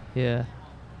 Yeah.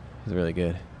 He was really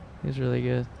good. He's really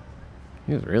good.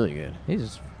 He was really good.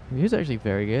 He's actually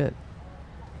very good.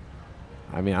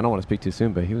 I mean, I don't want to speak too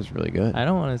soon, but he was really good. I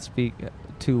don't want to speak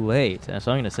too late, so I'm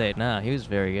going to say it now. He was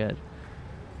very good.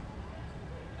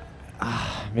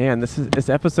 Man, this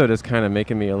episode is kind of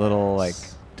making me a little like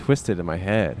twisted in my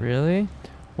head. Really?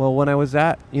 Well, when I was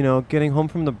getting home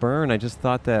from the burn, I just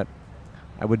thought that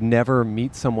I would never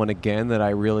meet someone again that I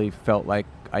really felt like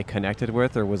I connected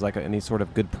with or was like any sort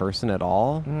of good person at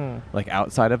all, like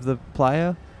outside of the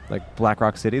playa, like Black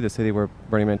Rock City, the city where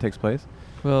Burning Man takes place.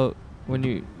 Well, what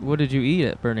did you eat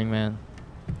at Burning Man?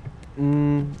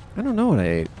 I don't know what I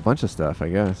ate. A bunch of stuff, I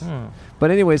guess. Hmm. But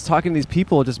anyways, talking to these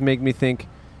people just make me think,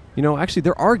 actually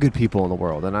there are good people in the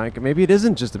world, and maybe it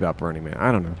isn't just about Burning Man.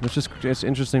 I don't know. It's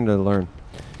interesting to learn.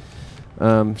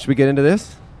 Should we get into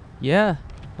this? Yeah.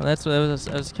 Well, that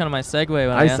was kind of my segue when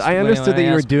I asked. I understood that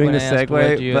you were doing the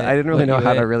segue, but I didn't really know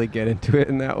how to ate. really get into it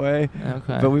in that way.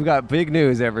 Okay. But we've got big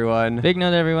news, everyone. Big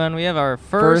note, everyone. We have our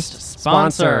first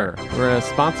sponsor. We're a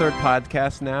sponsored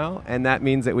podcast now, and that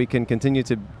means that we can continue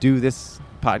to do this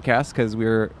podcast because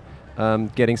we're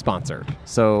getting sponsored.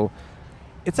 So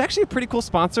it's actually a pretty cool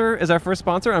sponsor as our first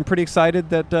sponsor. I'm pretty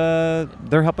excited that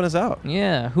they're helping us out.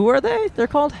 Yeah. Who are they? They're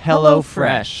called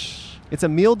HelloFresh. It's a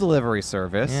meal delivery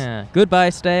service. Yeah.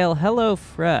 Goodbye, stale.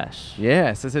 HelloFresh.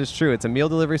 Yes, this is true. It's a meal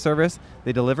delivery service.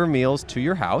 They deliver meals to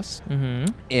your house, Mm-hmm.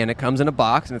 and it comes in a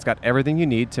box, and it's got everything you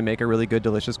need to make a really good,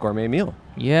 delicious gourmet meal.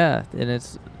 Yeah, and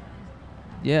it's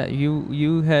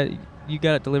you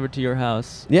got it delivered to your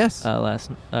house. Yes.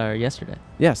 Yesterday.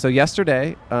 Yeah. So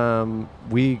yesterday, I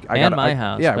got my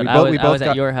house. Yeah, but we I both was got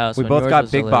at your house. We when both yours got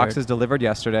was big delivered. boxes delivered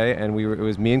yesterday, and it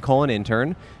was me and Cole, an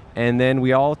intern, and then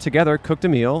we all together cooked a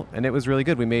meal, and it was really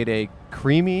good. We made a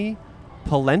creamy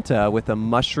polenta with a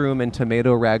mushroom and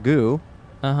tomato ragu,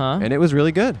 and it was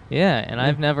really good. Yeah, and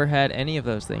I've never had any of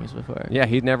those things before. Yeah,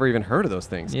 he'd never even heard of those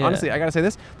things. Yeah. Honestly, I gotta say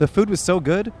this: the food was so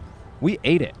good, we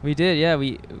ate it. We did, yeah.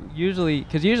 We usually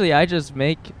I just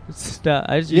make stuff.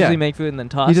 I just usually make food and then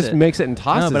toss it. He just makes it and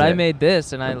tosses it. No, but I made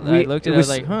this, and I looked at it. I was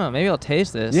like, maybe I'll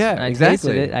taste this. Yeah, and I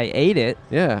exactly. tasted it. I ate it.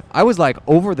 Yeah, I was like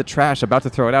over the trash, about to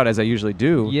throw it out as I usually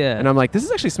do. Yeah. And I'm like, this is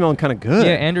actually smelling kind of good.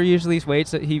 Yeah, Andrew usually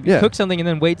waits. He cooks something and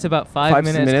then waits about 5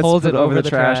 minutes, holds put it over the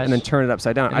trash, and then turn it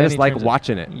upside down. And I then just he like turns it-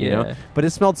 watching it, you Yeah. know. But it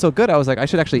smelled so good, I was like, I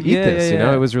should actually eat Yeah, this. yeah, You know,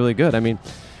 yeah. it was really good. I mean,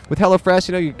 with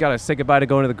HelloFresh, you gotta say goodbye to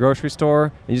going to the grocery store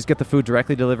and you just get the food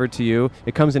directly delivered to you.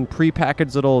 It comes in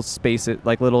pre-packaged little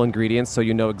little ingredients, so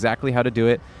you know exactly how to do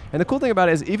it. And the cool thing about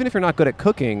it is, even if you're not good at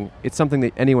cooking, it's something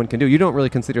that anyone can do. You don't really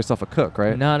consider yourself a cook,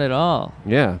 right? Not at all.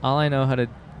 Yeah. All I know how to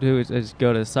do is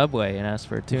go to Subway and ask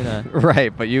for tuna.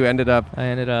 Right, but you ended up I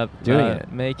ended up doing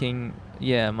it. making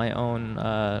my own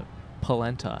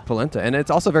polenta. polenta, and it's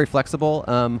also very flexible.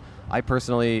 I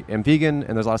personally am vegan,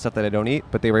 and there's a lot of stuff that I don't eat,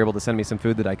 but they were able to send me some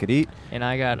food that I could eat. And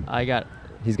I got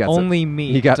He's got only some,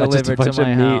 meat he got just a delivered bunch to my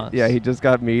of meat. house. Yeah, he just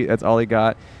got meat. That's all he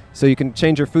got. So you can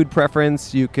change your food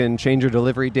preference. You can change your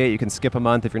delivery date. You can skip a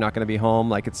month if you're not going to be home.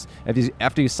 Like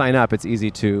after you sign up, it's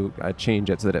easy to change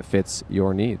it so that it fits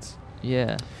your needs.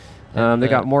 Yeah. They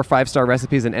got more 5-star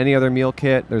recipes than any other meal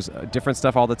kit. There's different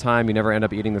stuff all the time. You never end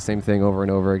up eating the same thing over and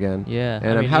over again. Yeah.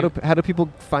 And I mean, how do people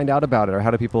find out about it, or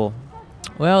how do people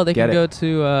Well, they get can it? go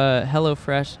to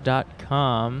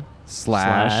hellofresh.com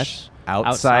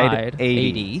 /outside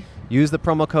 80. Use the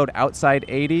promo code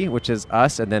outside80, which is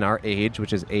us, and then our age,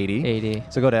 which is 80. 80.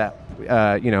 So go to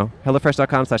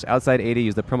hellofresh.com /outside80.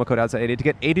 Use the promo code outside80 to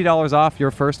get $80 off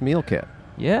your first meal kit.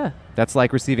 Yeah. That's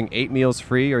like receiving 8 meals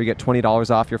free, or you get $20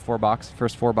 off your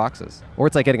first 4 boxes. Or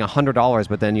it's like getting $100,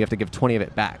 but then you have to give 20 of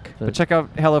it back. But check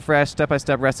out HelloFresh,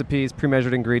 step-by-step recipes,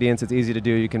 pre-measured ingredients. It's easy to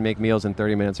do. You can make meals in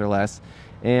 30 minutes or less.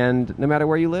 And no matter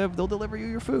where you live, they'll deliver you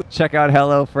your food. Check out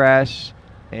HelloFresh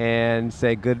and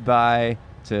say goodbye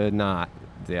to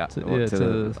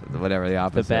whatever the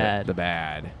opposite. bad. The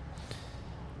bad.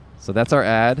 So that's our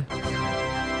ad.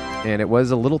 And it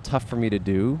was a little tough for me to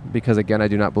do because, again, I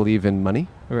do not believe in money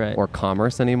or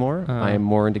commerce anymore. I am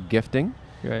more into gifting.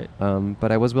 Right.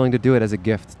 But I was willing to do it as a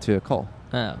gift to Cole.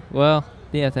 Oh, well,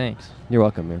 yeah, thanks. You're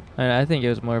welcome, man. I think it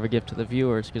was more of a gift to the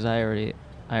viewers because I already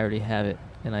have it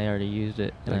and I already used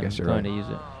it and I guess you're going right. to use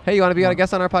it. Hey, you want to be on a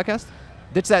guest on our podcast?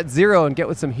 Ditch that zero and get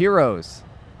with some heroes.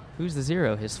 Who's the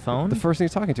zero? His phone? The person you're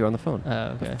talking to on the phone.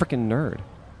 Oh, okay. The freaking nerd.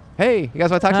 Hey, you guys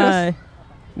want to talk to us?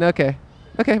 No, okay.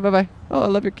 Okay, bye-bye. Oh, I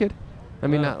love your kid. I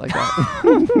mean, not like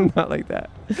that. Not like that.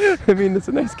 I mean, it's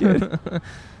a nice kid.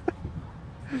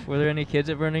 Were there any kids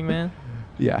at Burning Man?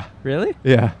 Yeah. Really?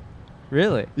 Yeah.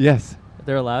 Really? Yes.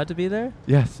 They're allowed to be there?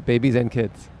 Yes, babies and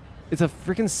kids. It's a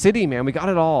freaking city, man. We got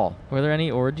it all. Were there any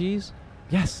orgies?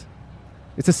 Yes.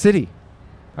 It's a city.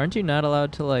 Aren't you not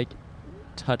allowed to, like,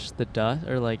 touch the dust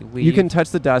or, like, leave? You can touch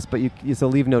the dust, but it's a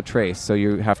leave no trace, so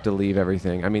you have to leave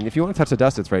everything. I mean, if you want to touch the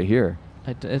dust, it's right here.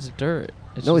 It's dirt.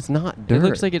 No, it's not dirt. It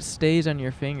looks like it stays on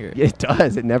your finger. It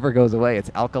does. It never goes away.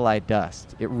 It's alkali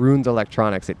dust. It ruins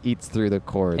electronics. It eats through the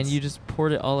cords. And you just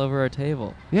poured it all over our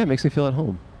table. Yeah, it makes me feel at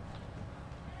home.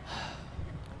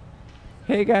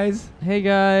 Hey, guys. Hey,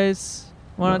 guys.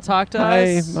 Want to talk to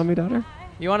Hi, us? mommy, daughter.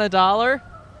 You want $1?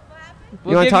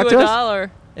 We'll wanna give talk you to us?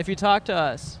 $1 if you talk to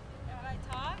us.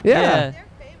 Yeah.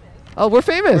 Oh, we're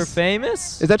famous. We're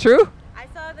famous? Is that true? I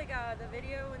saw the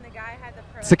video when the guy had the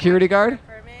Security guard?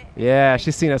 Yeah,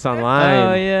 she's seen us online.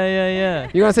 Oh, yeah.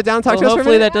 You want to sit down and talk to us for a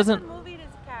hopefully minute? that doesn't...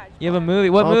 You have a movie.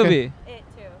 What movie?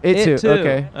 It too.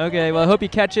 Okay. Okay, well, I hope you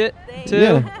catch it, too.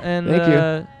 Yeah. And, Thank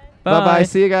you. Bye. Bye-bye.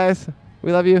 See you guys.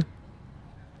 We love you.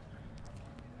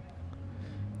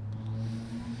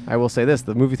 I will say this.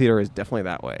 The movie theater is definitely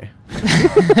that way.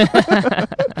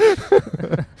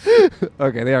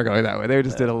 Okay, they are going that way. They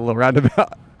just did a little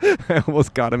roundabout. I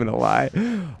almost got him in a lie.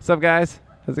 What's up, guys?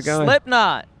 How's it going?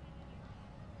 Slipknot.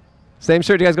 Same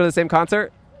shirt? Do you guys go to the same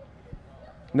concert?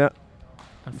 No.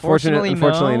 Unfortunately,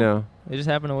 no. They just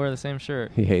happen to wear the same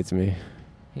shirt. He hates me.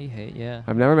 Yeah.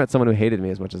 I've never met someone who hated me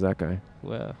as much as that guy.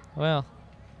 Well,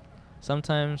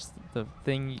 sometimes the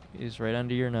thing is right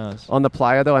under your nose. On the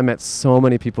playa, though, I met so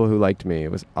many people who liked me.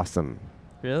 It was awesome.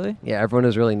 Really? Yeah, everyone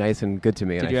was really nice and good to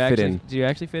me, and I fit in. Did you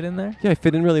actually fit in there? Yeah, I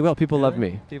fit in really well. People loved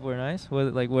me. People were nice?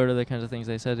 What are the kinds of things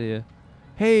they said to you?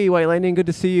 Hey, White Lightning, good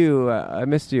to see you. I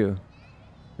missed you.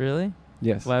 Really?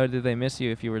 Yes. Why did they miss you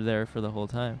if you were there for the whole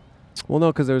time? Well, no,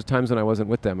 because there was times when I wasn't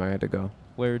with them. I had to go.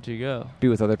 Where did you go? Be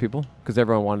with other people, because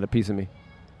everyone wanted a piece of me.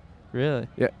 Really?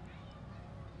 Yeah.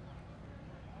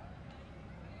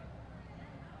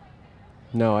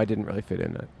 No, I didn't really fit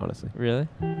in, honestly. Really?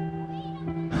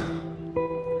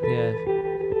 Yeah.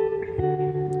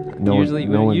 Usually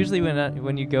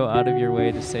when you go out of your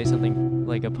way to say something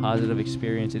like a positive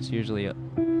experience, it's usually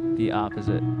the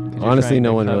opposite. Honestly,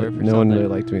 no one really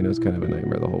liked me, and it was kind of a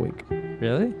nightmare the whole week.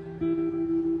 Really?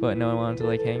 But no one wanted to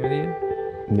like hang with you?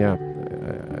 Yeah,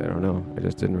 I don't know. I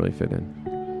just didn't really fit in.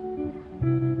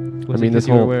 Was it 'cause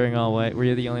you were wearing all white? Were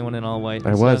you the only one in all white?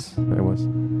 I was. I'm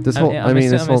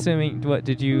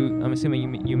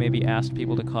assuming you maybe asked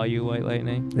people to call you White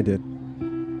Lightning. I did.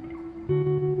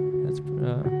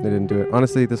 They didn't do it.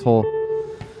 Honestly, this whole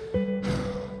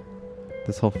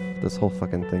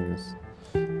fucking thing is.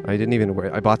 I didn't even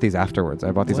wear. I bought these afterwards. I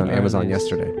bought these on Amazon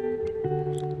yesterday.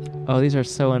 Oh, these are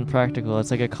so impractical. It's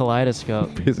like a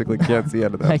kaleidoscope. Basically, can't see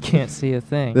out of that. I can't see a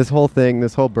thing. This whole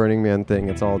Burning Man thing,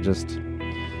 it's all just.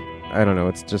 I don't know.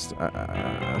 It's just.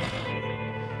 I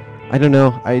don't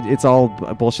know. It's all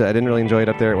bullshit. I didn't really enjoy it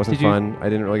up there. It wasn't fun. I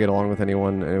didn't really get along with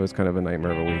anyone, and it was kind of a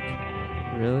nightmare of a week.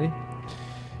 Really?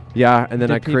 Yeah, and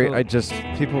then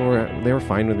people were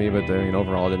fine with me, but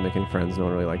overall I didn't make any friends. No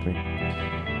one really liked me.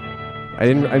 I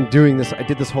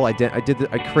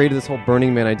created this whole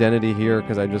Burning Man identity here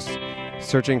because I'm just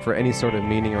searching for any sort of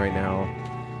meaning right now.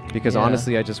 Because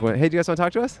honestly, I just went, hey, do you guys want to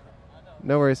talk to us?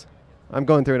 No worries. I'm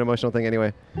going through an emotional thing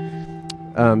anyway.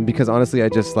 Because honestly, I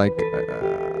just I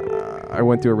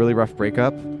went through a really rough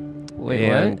breakup. Wait,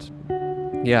 what?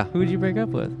 Yeah. Who did you break up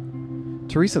with?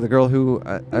 Teresa, the girl who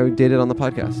I dated on the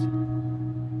podcast.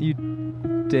 You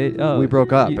did? Oh. We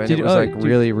broke up, and it was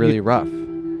really, really rough.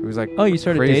 It was like you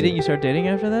started crazy. dating? You started dating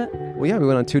after that? Well, yeah, we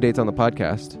went on 2 dates on the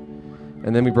podcast,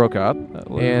 and then we broke up, and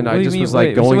what I do you just mean? was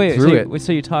going through it.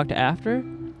 So you talked after?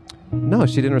 No,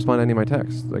 she didn't respond to any of my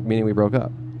texts, meaning we broke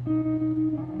up.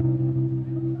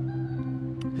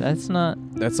 That's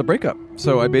a breakup.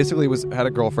 So I basically had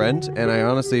a girlfriend, and I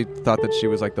honestly thought that she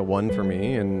was like the one for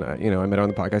me, and I met her on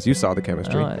the podcast. You saw the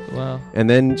chemistry. Wow. And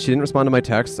then she didn't respond to my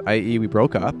texts, i.e. we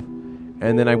broke up.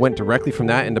 And then I went directly from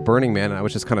that into Burning Man, and I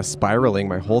was just kind of spiraling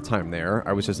my whole time there.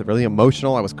 I was just really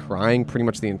emotional. I was crying pretty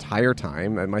much the entire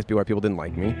time. That might be why people didn't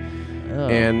like me.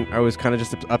 And I was kind of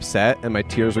just upset, and my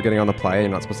tears were getting on the playa. You're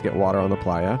not supposed to get water on the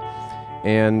playa.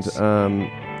 And,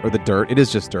 or the dirt. It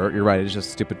is just dirt. You're right. It's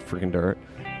just stupid freaking dirt.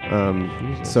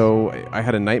 So I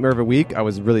had a nightmare of a week. I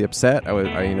was really upset. I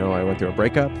went through a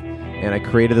breakup, and I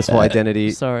created this whole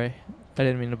identity. Sorry. I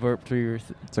didn't mean to burp through your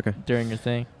it's okay. during your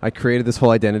thing. I created this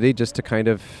whole identity just to kind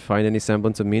of find any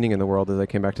semblance of meaning in the world as I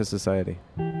came back to society.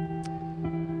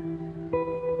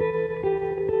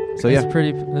 So That's yeah,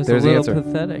 pretty. That's there's a the little answer.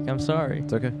 pathetic. I'm sorry.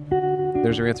 It's okay.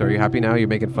 There's your answer. Are you happy now? You're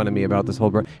making fun of me about this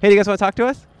whole... Hey, do you guys want to talk to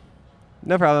us?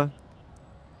 No problem.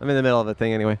 I'm in the middle of a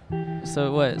thing anyway.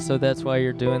 So what? So that's why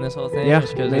you're doing this whole thing? Yeah,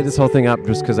 Just 'cause made this whole thing up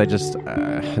just because I just...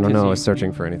 I don't know. I you- was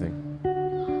searching for anything.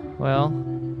 Well,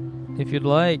 if you'd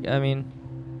like, I mean,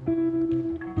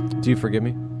 Do you forgive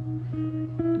me?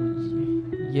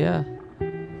 yeah.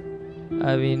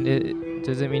 I mean,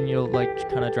 does it mean you'll like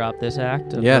kind of drop this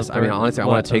act? Of Yes. the I mean, burn- honestly, I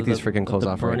want what, to take of these the- freaking of clothes the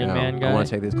off right Burning now. Man I guy? want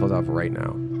to take these clothes off right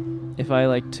now. If I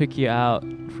like took you out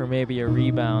for maybe a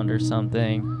rebound or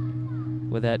something,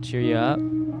 would that cheer you up?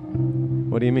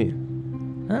 What do you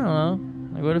mean? I don't know.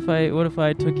 Like, what if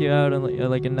I took you out on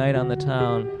like a night on the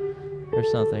town or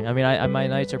something? I mean, my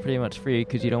nights are pretty much free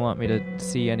because you don't want me to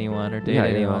see anyone or date Yeah,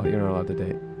 anyone. you're not allowed to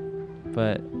date.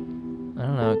 But I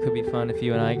don't know. It could be fun if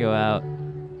you and I go out.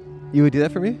 You would do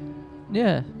that for me?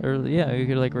 Yeah, or yeah, we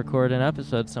could like record an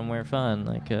episode somewhere fun,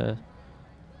 like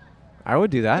I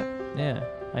would do that. yeah.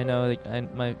 I know,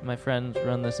 like my friends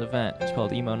run this event. It's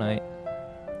called Emo Night.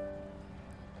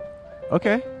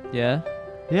 Okay. Yeah.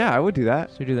 Yeah, I would do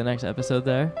that. Should we do the next episode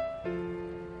there?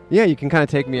 Yeah, you can kind of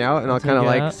take me out, and I'll Take kind of you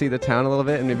like out. see the town a little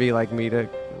bit, and maybe like meet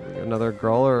another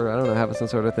girl, or I don't know, have some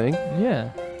sort of thing. Yeah.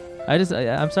 I'm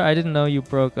sorry, I didn't know you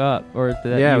broke up, or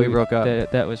that Yeah, you- we broke up.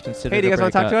 That was considered. Hey, do you a guys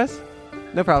want to talk to breakup.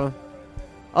 us? No problem.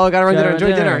 Oh, I gotta run Gotta dinner. run Enjoy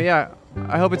dinner. dinner. Yeah.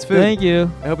 I hope it's food. Thank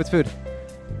you. I hope it's food.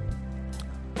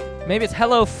 Maybe it's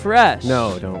Hello Fresh.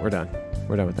 No, don't. We're done.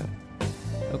 We're done with that.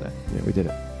 Okay. Yeah, we did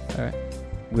it. All right.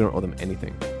 We don't owe them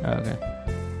anything. Oh, okay.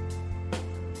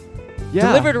 Yeah.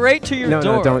 Delivered right to your door.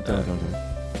 No, don't.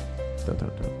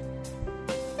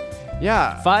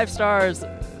 Yeah. 5 stars.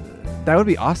 That would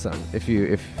be awesome that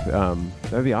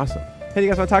would be awesome. Hey, do you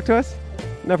guys want to talk to us?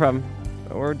 No problem.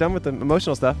 We're done with the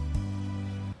emotional stuff.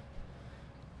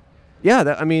 Yeah,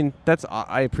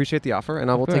 I appreciate the offer, and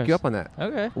I will take you course. up on that.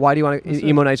 Okay. Why do you want to? Let's do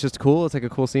Emo it. Night's just cool. It's like a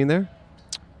cool scene there.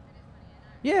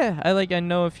 Yeah, I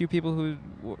know a few people who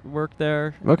work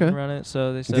there. Okay. And run it,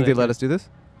 so they You said think I they'd let could- us do this?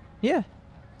 Yeah,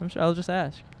 I'm sure. I'll just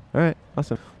ask. All right,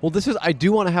 awesome. Well, I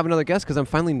do want to have another guest because I'm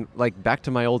finally like back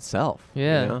to my old self.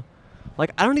 Yeah. You know?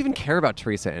 Like I don't even care about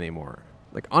Teresa anymore.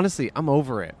 Like honestly, I'm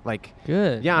over it. Like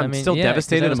Good. Yeah, I I'm mean, still yeah, 'cause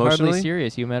devastated that was emotionally. Hardly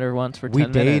serious. You met her once for 10 we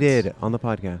minutes. dated on the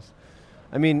podcast.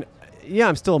 I mean, yeah,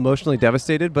 I'm still emotionally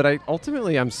devastated, but I'm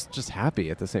just happy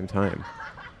at the same time.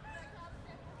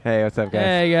 Hey, what's up, guys?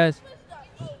 Hey guys.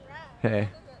 Hey.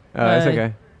 Oh, that's Hi.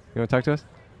 okay. You want to talk to us?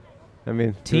 I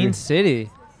mean, Teen City.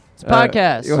 It's a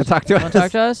podcast. You want to talk to us? Want to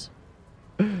talk to us?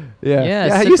 Yeah.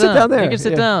 Yeah. You sit down there. You can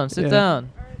sit Yeah. down. Sit Yeah. down.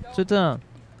 Sit down.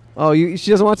 Oh,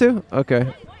 she doesn't want to?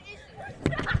 Okay.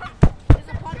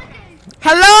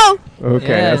 Hello. Okay,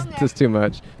 Yeah. that's just too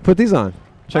much. Put these on.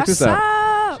 Check this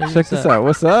out. Check this out. out.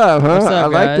 What's up, huh? What's up, I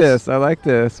like guys? this. I like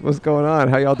this. What's going on?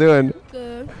 How y'all doing?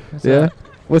 Good. What's Yeah. up?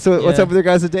 What's Yeah. up with your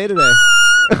guys' day today?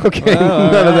 Okay. Oh,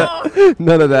 None of that.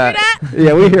 None of that.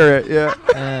 Yeah, we hear it. Yeah.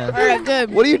 Yeah. All right,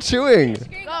 good. What are you chewing?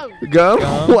 Go. Gum?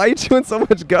 Gum? Why are you chewing so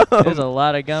much gum? There's a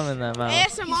lot of gum in that mouth.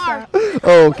 ASMR.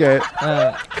 Oh, okay.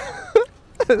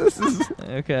 This is,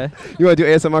 Okay. you want to do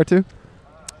ASMR too?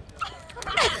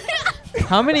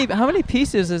 How many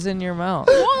pieces is in your mouth?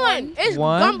 One. It's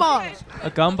One? gumballs. A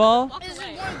gumball? It's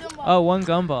one gumball. Oh, one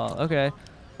gumball. Okay.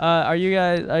 Are you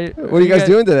guys? What are you guys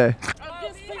doing today?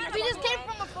 We just came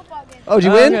from a football game. Oh, did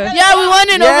you win? Okay. Yeah, we won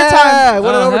in Yeah, overtime.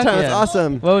 won in Oh, heck overtime. That's yeah.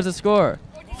 awesome. What was the score?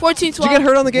 14-12. Did you get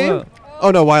hurt on the game? Whoa.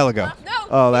 Oh, no, a while ago. No.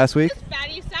 Oh, last week?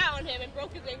 Fatty sat on him and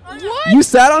broke his ankle. What? You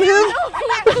sat on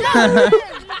him?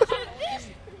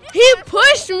 He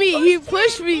pushed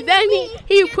me. Then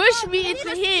he pushed me into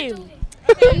him.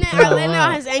 And then I landed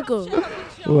on his ankle.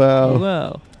 Wow.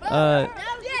 Wow.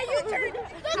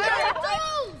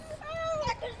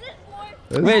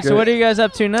 That's Wait. So great. what are you guys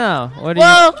up to now? What are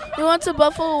Well, we went to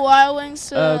Buffalo Wild Wings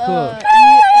to Oh, cool.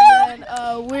 eat,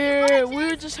 and then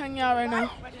we're just hanging out right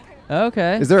now. you?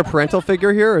 Okay. Is there a parental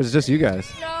figure here, or is it just you guys?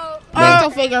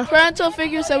 Parental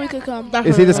figure said we could come.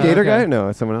 Is he the skater okay. guy? No,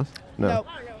 it's someone else. No. No.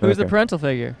 Who's the Okay. parental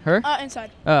figure? Her?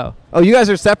 Inside. Oh. Oh, you guys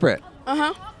are separate.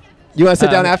 Uh-huh. You want to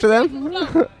sit down Um, after them?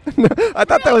 No, I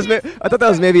thought that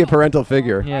was maybe a parental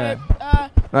figure. Yeah.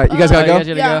 All right, you guys gotta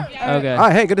You go. guys gotta go? Okay. All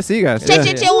right, hey, good to see you guys. Check,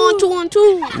 check, check, 1, 2, 1, 2.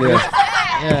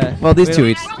 Yeah. Well, these We two don't-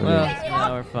 each. Well,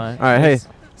 no, we're fine. All right, hey,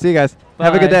 see you guys.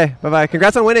 Have a good Bye. day. Bye-bye.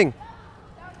 Congrats on winning.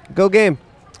 Go game.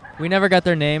 We never got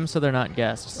their names, so they're not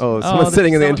guests. Oh, someone's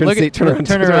sitting in the intern look at- seat. Turn around.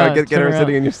 Turn around. Get turn her around.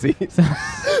 sitting in your seat.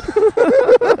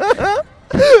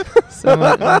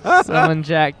 Someone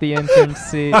jacked the intern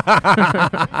seat.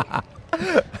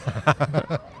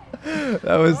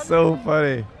 That was so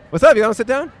funny. What's up? You want to sit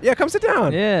down? Yeah, come sit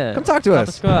down. Yeah. Come talk to Pop us.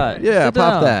 a squat. Yeah, Sit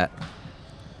pop down. that.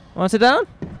 Want to sit down?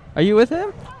 Are you with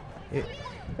him?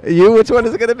 You, which one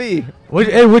is it going to be?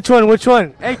 Hey, which one? Which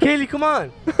one? Hey, Kaylee, come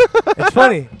on. It's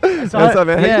funny. What's up,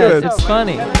 man? How you doing? It's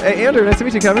funny. Hey, Andrew, nice to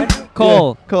meet you, Kevin.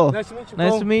 Cole. Yeah, Cole. Nice to meet you. Nice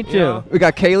Cole. to meet Yeah. you. We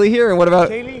got Kaylee here, and what about?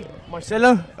 Kaylee,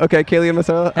 Marcella. Okay, Kaylee and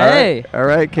Marcella. Hey. All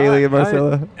right, Kaylee and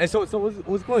Marcella. And so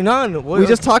what's going on? We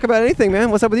just talk about anything,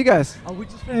 man. What's up with you guys? Oh, we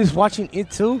just finished watching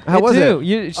It Too. How was too. it?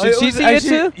 You, Oh, should she was see it actually-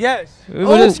 too? Yes.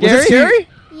 Was it scary?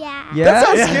 Yeah. Yeah. That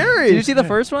sounds scary. Did you see the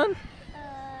first one?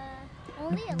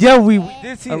 Only a Yeah, little we bit.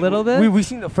 did see A little bit? We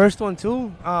seen the first one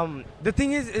too. The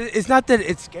thing is, it's not that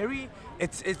it's scary.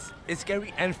 It's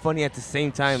scary and funny at the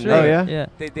same time. Sure. Oh, yeah? Yeah.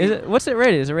 They- Is it, what's it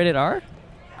rated? Is it rated R?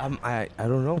 I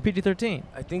don't know. Or PG-13?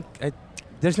 I think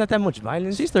there's not that much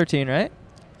violence. She's 13, right?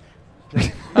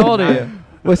 How old are you?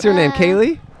 What's your name,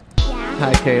 Kaylee? Yeah.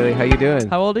 Hi, Kaylee. How you doing?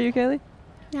 How old are you, Kaylee?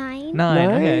 9.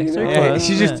 9. Okay. So you're Yeah, close.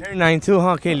 she Yeah. just turned 9 too,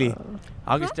 huh, Kaylee?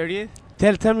 August 30th.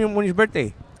 Tell me when's your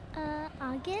birthday.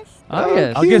 August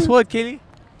August. August what, Kaylee?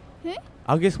 Hmm?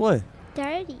 August what?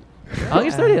 30.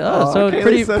 August 30th. Oh, Oh, so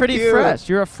Kaylee's so pretty cute. fresh.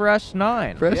 You're a fresh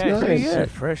 9. Fresh Yeah, nine. she's a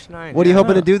fresh 9. What are you Yeah.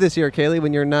 hoping to do this year, Kaylee,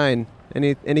 when you're 9?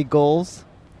 Any goals?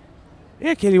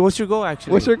 Yeah, Kaylee, what's your goal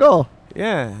actually? What's your goal?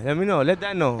 Yeah, let me know. Let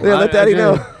Dad know. Yeah, let Daddy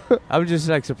know. I'm just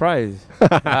like surprised.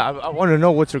 I want to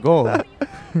know what's your goal. Huh?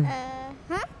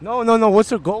 No.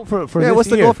 What's your goal for Yeah, this what's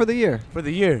the year? goal for the year? For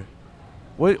the year?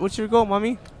 What's your goal,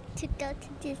 mommy? To go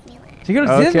to Disneyland. To go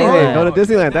to Okay, Disneyland. go to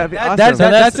Disneyland. That'd be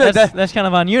awesome. That's kind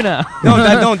of on you now.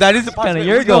 That is a Kinda possibility.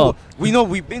 your We know- goal. We know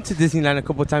we've been to Disneyland a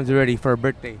couple times already for a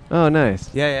birthday. Oh, nice.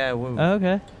 Yeah. Oh,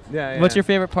 okay. Yeah. What's your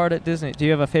favorite part at Disney? Do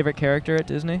you have a favorite character at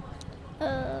Disney?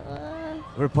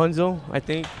 Rapunzel? I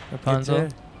think. Rapunzel.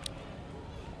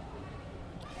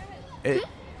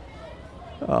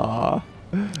 Aw.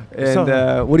 So-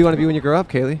 And what do you want to be when you grow up,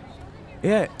 Kaylee?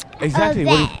 Yeah, exactly. A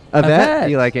What do vet. A vet? vet.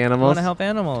 You like I animals? want to help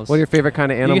animals. What are your favorite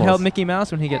kind of You animals? can help Mickey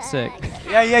Mouse when he gets sick.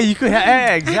 yeah, you could.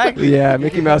 Yeah, exactly. Yeah,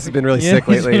 Mickey Mouse has been really Yeah, sick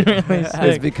he's lately. been really It's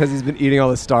sick. because he's been eating all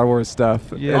the Star Wars stuff.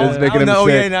 Yeah. And it's making him no,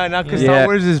 sick. yeah, no, because Yeah, Star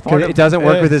Wars is 'cause part of it doesn't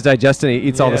work yeah. with his digestion. He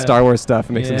eats all the Yeah. Star Wars stuff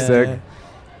and makes him Yeah. sick.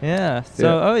 Yeah. So,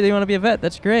 Yeah. oh, you want to be a vet?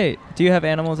 That's great. Do you have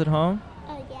animals at home?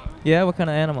 Yeah. Yeah. What kind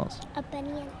of animals? A bunny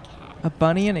and a cat. A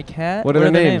bunny and a cat. What are their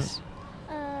their names?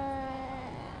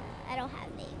 I don't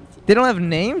have names. They don't have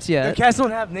names The yet. cats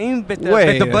don't have names, but the,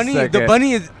 Wait but the a bunny, second. the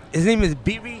bunny is his name is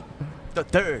Beery the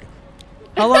Third.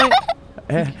 How long?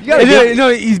 No,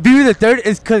 he's Beery the Third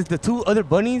is because the two other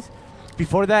bunnies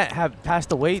before that have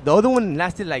passed away. The other one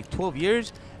lasted like 12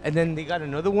 years, and then they got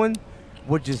another one,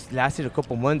 which just lasted a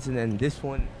couple months, and then this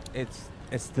one, it's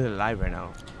still alive right now.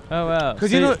 Oh wow.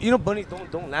 Because So you know bunnies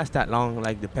don't last that long,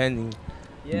 like depending.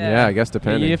 Yeah, I guess Yeah,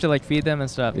 depending. you have to like feed them and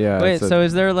stuff. Yeah, Wait. it's a- So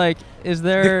is there like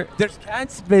There's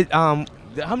cats, but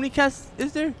how many cats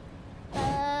is there?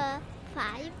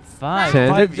 5. 5? 10?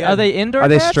 Five, yeah. Are they indoor? Are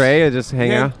they cats? stray or just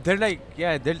hang out? They're like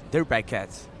they're bad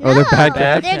cats. Oh, they're bad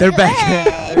cats? They're bad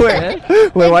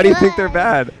cats. Wait, why do you think they're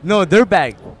bad? No, they're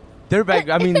bad. They're bad.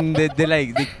 I mean, they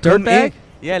like they Dirt come bag?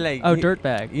 in- Yeah, like Oh, dirt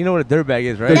bag. You know what a dirt bag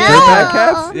is, right? They're dirtbag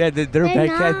cats? Yeah, the dirt They're bag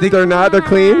cats. They're not? They're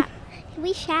clean?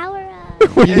 We shower up.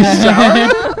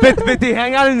 but they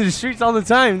hang out in the streets all the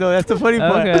time, though. That's the funny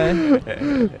part.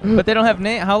 Okay. But they don't have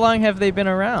name. How long have they been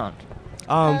around?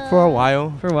 For a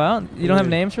while. For a while. You don't have Yeah.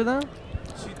 names for them?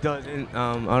 She doesn't.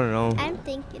 I don't know. I'm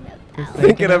thinking about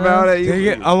Thinking about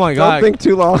it. Oh my God. Don't think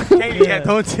too long. Katie, yeah,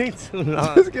 don't think too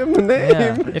long. Just give them a name.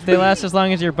 Yeah. If they last as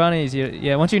long as your bunnies,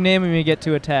 once you name them, you get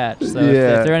too attached. So if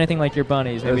Yeah. they're anything like your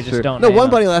bunnies, maybe That's just true. don't. No, name one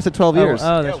them. bunny lasted 12 years.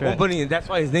 Oh, that's One right. bunny, and that's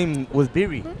why his name was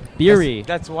Beery. Beery.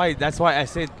 That's why I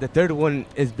said the third one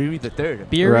is Beery the Third.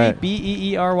 Beery. Right.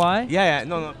 Beery. Yeah,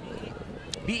 no.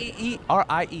 Beerie,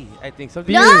 I think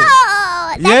something. No,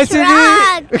 Yes, that's it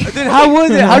wrong. is. Then how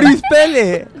was it? How do you spell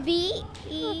it?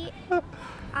 Beerry.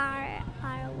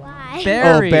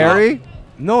 Berry. Oh, Barry?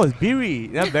 No, it's Beery,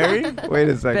 not Berry. Wait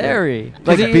a second. Berry.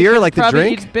 Like He beer, like the probably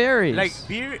drink? eats berries. Like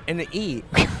beer and an E.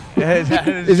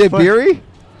 Is it beery?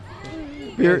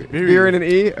 Beer, Beery. beer and an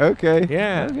E? Okay.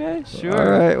 Yeah. Okay, sure. All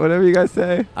right, whatever you guys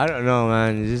say. I don't know,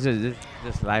 man. It's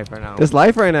just life right now. This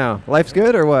life right now. Life's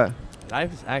good or what?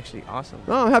 life is actually awesome.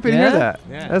 Oh, I'm happy to hear that.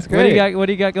 Yeah. That's great. What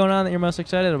do you got going on that you're most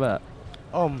excited about?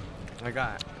 I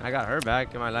got her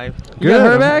back in my life. You got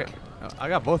her back? I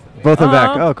got both. Both of them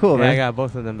back. Oh, cool, Yeah, man. I got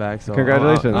both of them back. So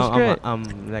Congratulations. That's great.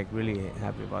 I'm like really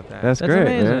happy about that. That's great,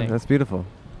 amazing. man. That's beautiful.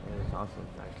 Yeah, it's awesome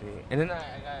actually. And then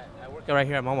I work right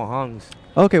here at Mama Hong's.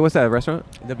 Okay, what's that, a restaurant?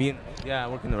 I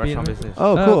work in the restaurant business.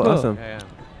 Oh, cool. cool. Awesome. Yeah.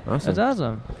 Awesome. That's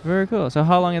awesome. Very cool. So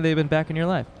how long have they been back in your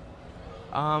life?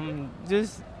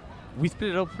 Just we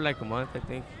split it up for like a month, I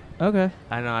think. Okay.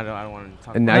 I know. I don't want to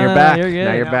talk. And now about you're No, back. you're good.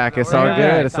 Now you're No, back. no, It's we're all back.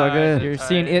 good. It's all good. You're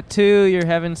seeing it too. You're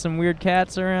having some weird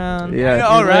cats around. Yeah.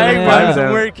 All right, Yeah. got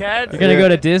some weird cats. You're gonna go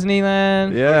to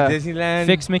Disneyland. Yeah. Disneyland.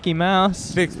 Fix Mickey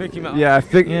Mouse. Fix Mickey Mouse. Yeah,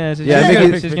 Yeah, she's yeah. gonna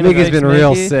Mickey's fix been real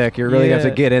Mickey. sick. You really have to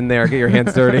Yeah. get in there, get your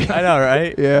hands dirty. I know,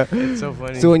 right? Yeah. It's so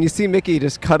funny. So when you see Mickey,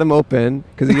 just cut him open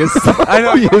because he is. I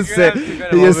know, he you're is gonna sick. have to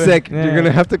cut He him is open. sick. Yeah. You're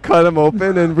gonna have to cut him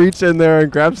open and reach in there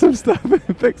and grab some stuff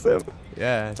and fix him.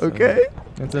 yeah. So Okay.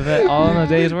 It's a vet. All in a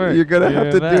day's work. You're gonna have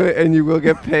a to vet. do it, and you will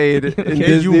get paid in Okay,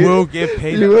 Disney. you will get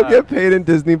paid. You will get paid in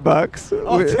Disney bucks.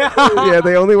 Yeah,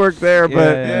 they only work there, Yeah,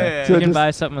 but yeah. so You can just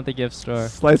buy something at the gift store.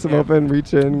 slice them Yeah. open,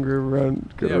 reach in, groove around,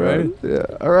 go Yeah, around. Yeah.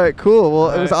 All right, cool. Well,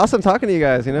 it was Alright. awesome talking to you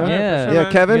guys. You know. Yeah. Yeah,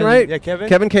 Kevin, Yeah, right? Yeah, Kevin.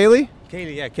 Kevin Kaylee.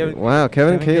 Kaylee, yeah, Kevin. Wow,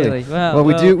 Kevin and Kaylee. Wow,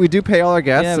 Well, we do pay all our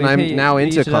guests, yeah, and we I'm pay now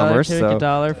into each a dollar, commerce, take so a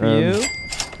dollar for um, you.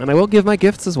 and I will give my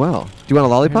gifts as well. Do you want a Here's a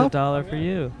lollipop? dollar for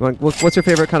you. What's your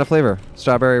favorite kind of flavor?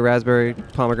 Strawberry, raspberry,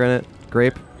 pomegranate,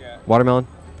 grape, watermelon?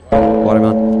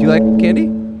 Watermelon. Do you like candy?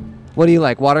 What do you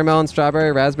like? Watermelon,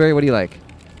 strawberry, raspberry? What do you like?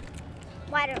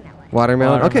 Watermelon.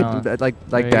 Watermelon. Okay, Watermelon. like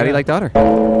There you daddy, go. like daughter.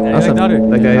 Daddy Awesome. like daughter.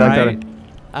 Like daddy, like Alright. daughter.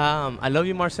 I love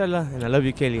you, Marcella, and I love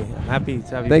you, Kaylee. I'm happy to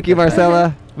have you. Thank you,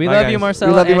 Marcella. We Bye, love guys. you,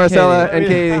 Marcella. We love you, and Marcella Katie. and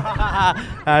Katie. All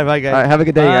right, bye, guys. All right, have a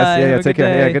good day, you Bye, guys. Yeah, have yeah, a take good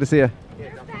care. Yeah, day. good to see you.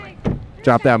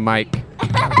 Drop that mic.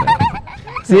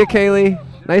 See you, Kaylee.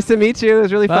 Nice to meet you. It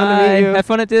was really fun to Bye. meet you. Have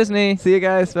fun at Disney. See you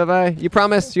guys. Bye bye. You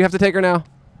promised. You have to take her now.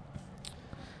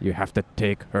 You have to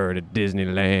take her to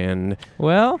Disneyland.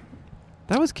 Well,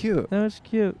 That was cute. that was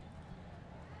cute.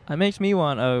 It makes me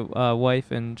want a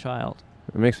wife and child.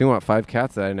 It makes me want 5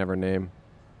 cats that I never name.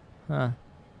 Huh.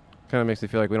 Kind of makes me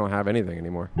feel like we don't have anything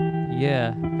anymore.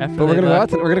 Yeah. After But we're they gonna go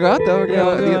left- out. We're gonna go out though. We're Yeah, gonna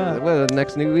we'll go go out. out. What,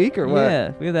 next new week or what?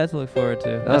 Yeah, we have that to look forward to.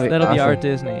 That'll be That'll be our awesome.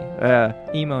 Disney. Yeah.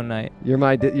 Emo night. You're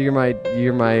my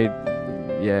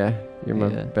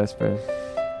best friend.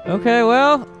 Okay,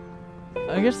 well,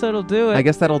 I guess that'll do it. I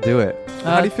guess that'll do it.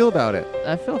 How do you feel about it?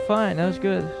 I feel fine. That was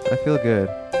good. I feel good.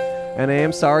 And I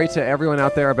am sorry to everyone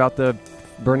out there about the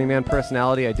Burning Man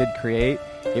personality I did create.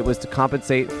 It was to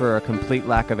compensate for a complete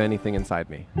lack of anything inside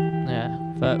me. Yeah,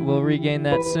 but we'll regain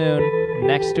that soon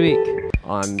next week.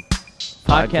 On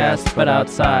Podcast, but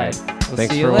outside. We'll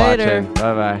Thanks see you for later. watching.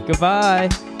 Bye-bye. Goodbye.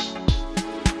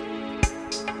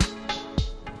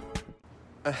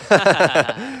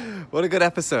 What a good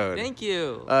episode. Thank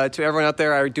you. To everyone out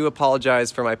there, I do apologize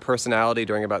for my personality.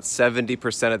 During about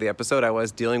 70% of the episode, I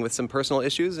was dealing with some personal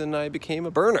issues and I became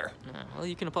a burner. Well,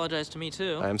 you can apologize to me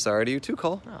too. I'm sorry to you too,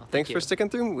 Cole. Thanks you. for sticking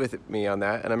through with me on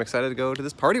that, and I'm excited to go to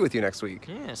this party with you next week.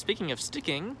 Yeah, speaking of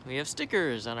sticking, we have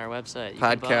stickers on our website. You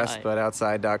can buy.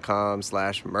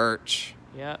 Podcastbutoutside.com/merch.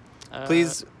 Yeah.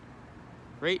 Please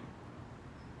rate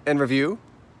and review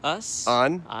us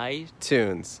on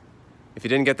iTunes. If you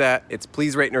didn't get that, it's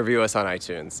please rate and review us on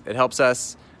iTunes. It helps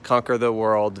us conquer the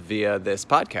world via this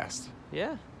podcast.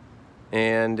 Yeah.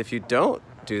 And if you don't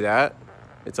do that,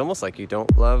 it's almost like you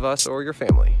don't love us or your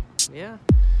family. Yeah.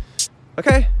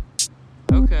 Okay.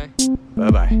 Okay.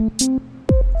 Bye-bye.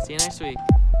 See you next week.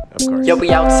 Of course. Yo,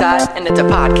 we outside and it's a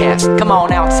podcast. Come on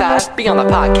outside, be on the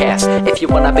podcast. If you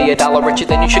wanna be $1 richer,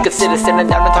 then you should consider sitting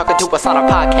down and talking to us on a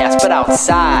podcast. But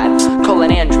outside, Cole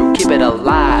and Andrew keep it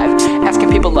alive,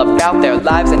 asking people about their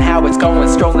lives and how it's going,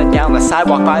 strolling down the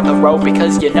sidewalk by the road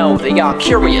because you know they are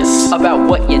curious about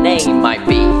what your name might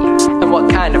be and what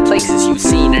kind of places you've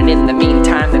seen. And in the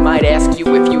meantime, they might ask you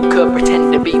if you could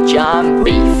pretend to be John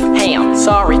Beef. Hey, I'm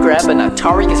sorry, grab an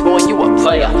Atari, cause boy, you a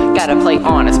player. Gotta play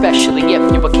on, especially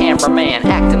if you a cameraman,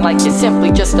 acting like you're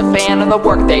simply just a fan of the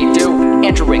work they do.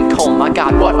 Andrew and Cole, my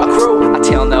God, what a crew! I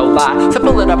tell no lie. So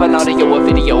pull it up in audio or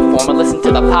video form and listen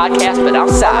to the podcast, but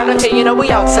outside. Okay, you know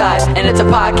we outside, and it's a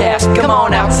podcast. Come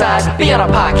on outside, be on a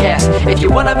podcast. If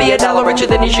you wanna be $1 richer,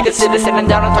 then you should consider sitting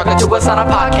down and talking to us on a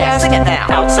podcast. Sing it now.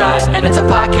 Outside, and it's a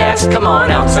podcast. Come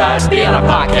on outside, be on a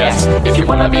podcast. If you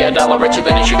wanna be $1 richer,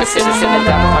 then you should consider sitting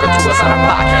down and talking to us on a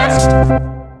podcast.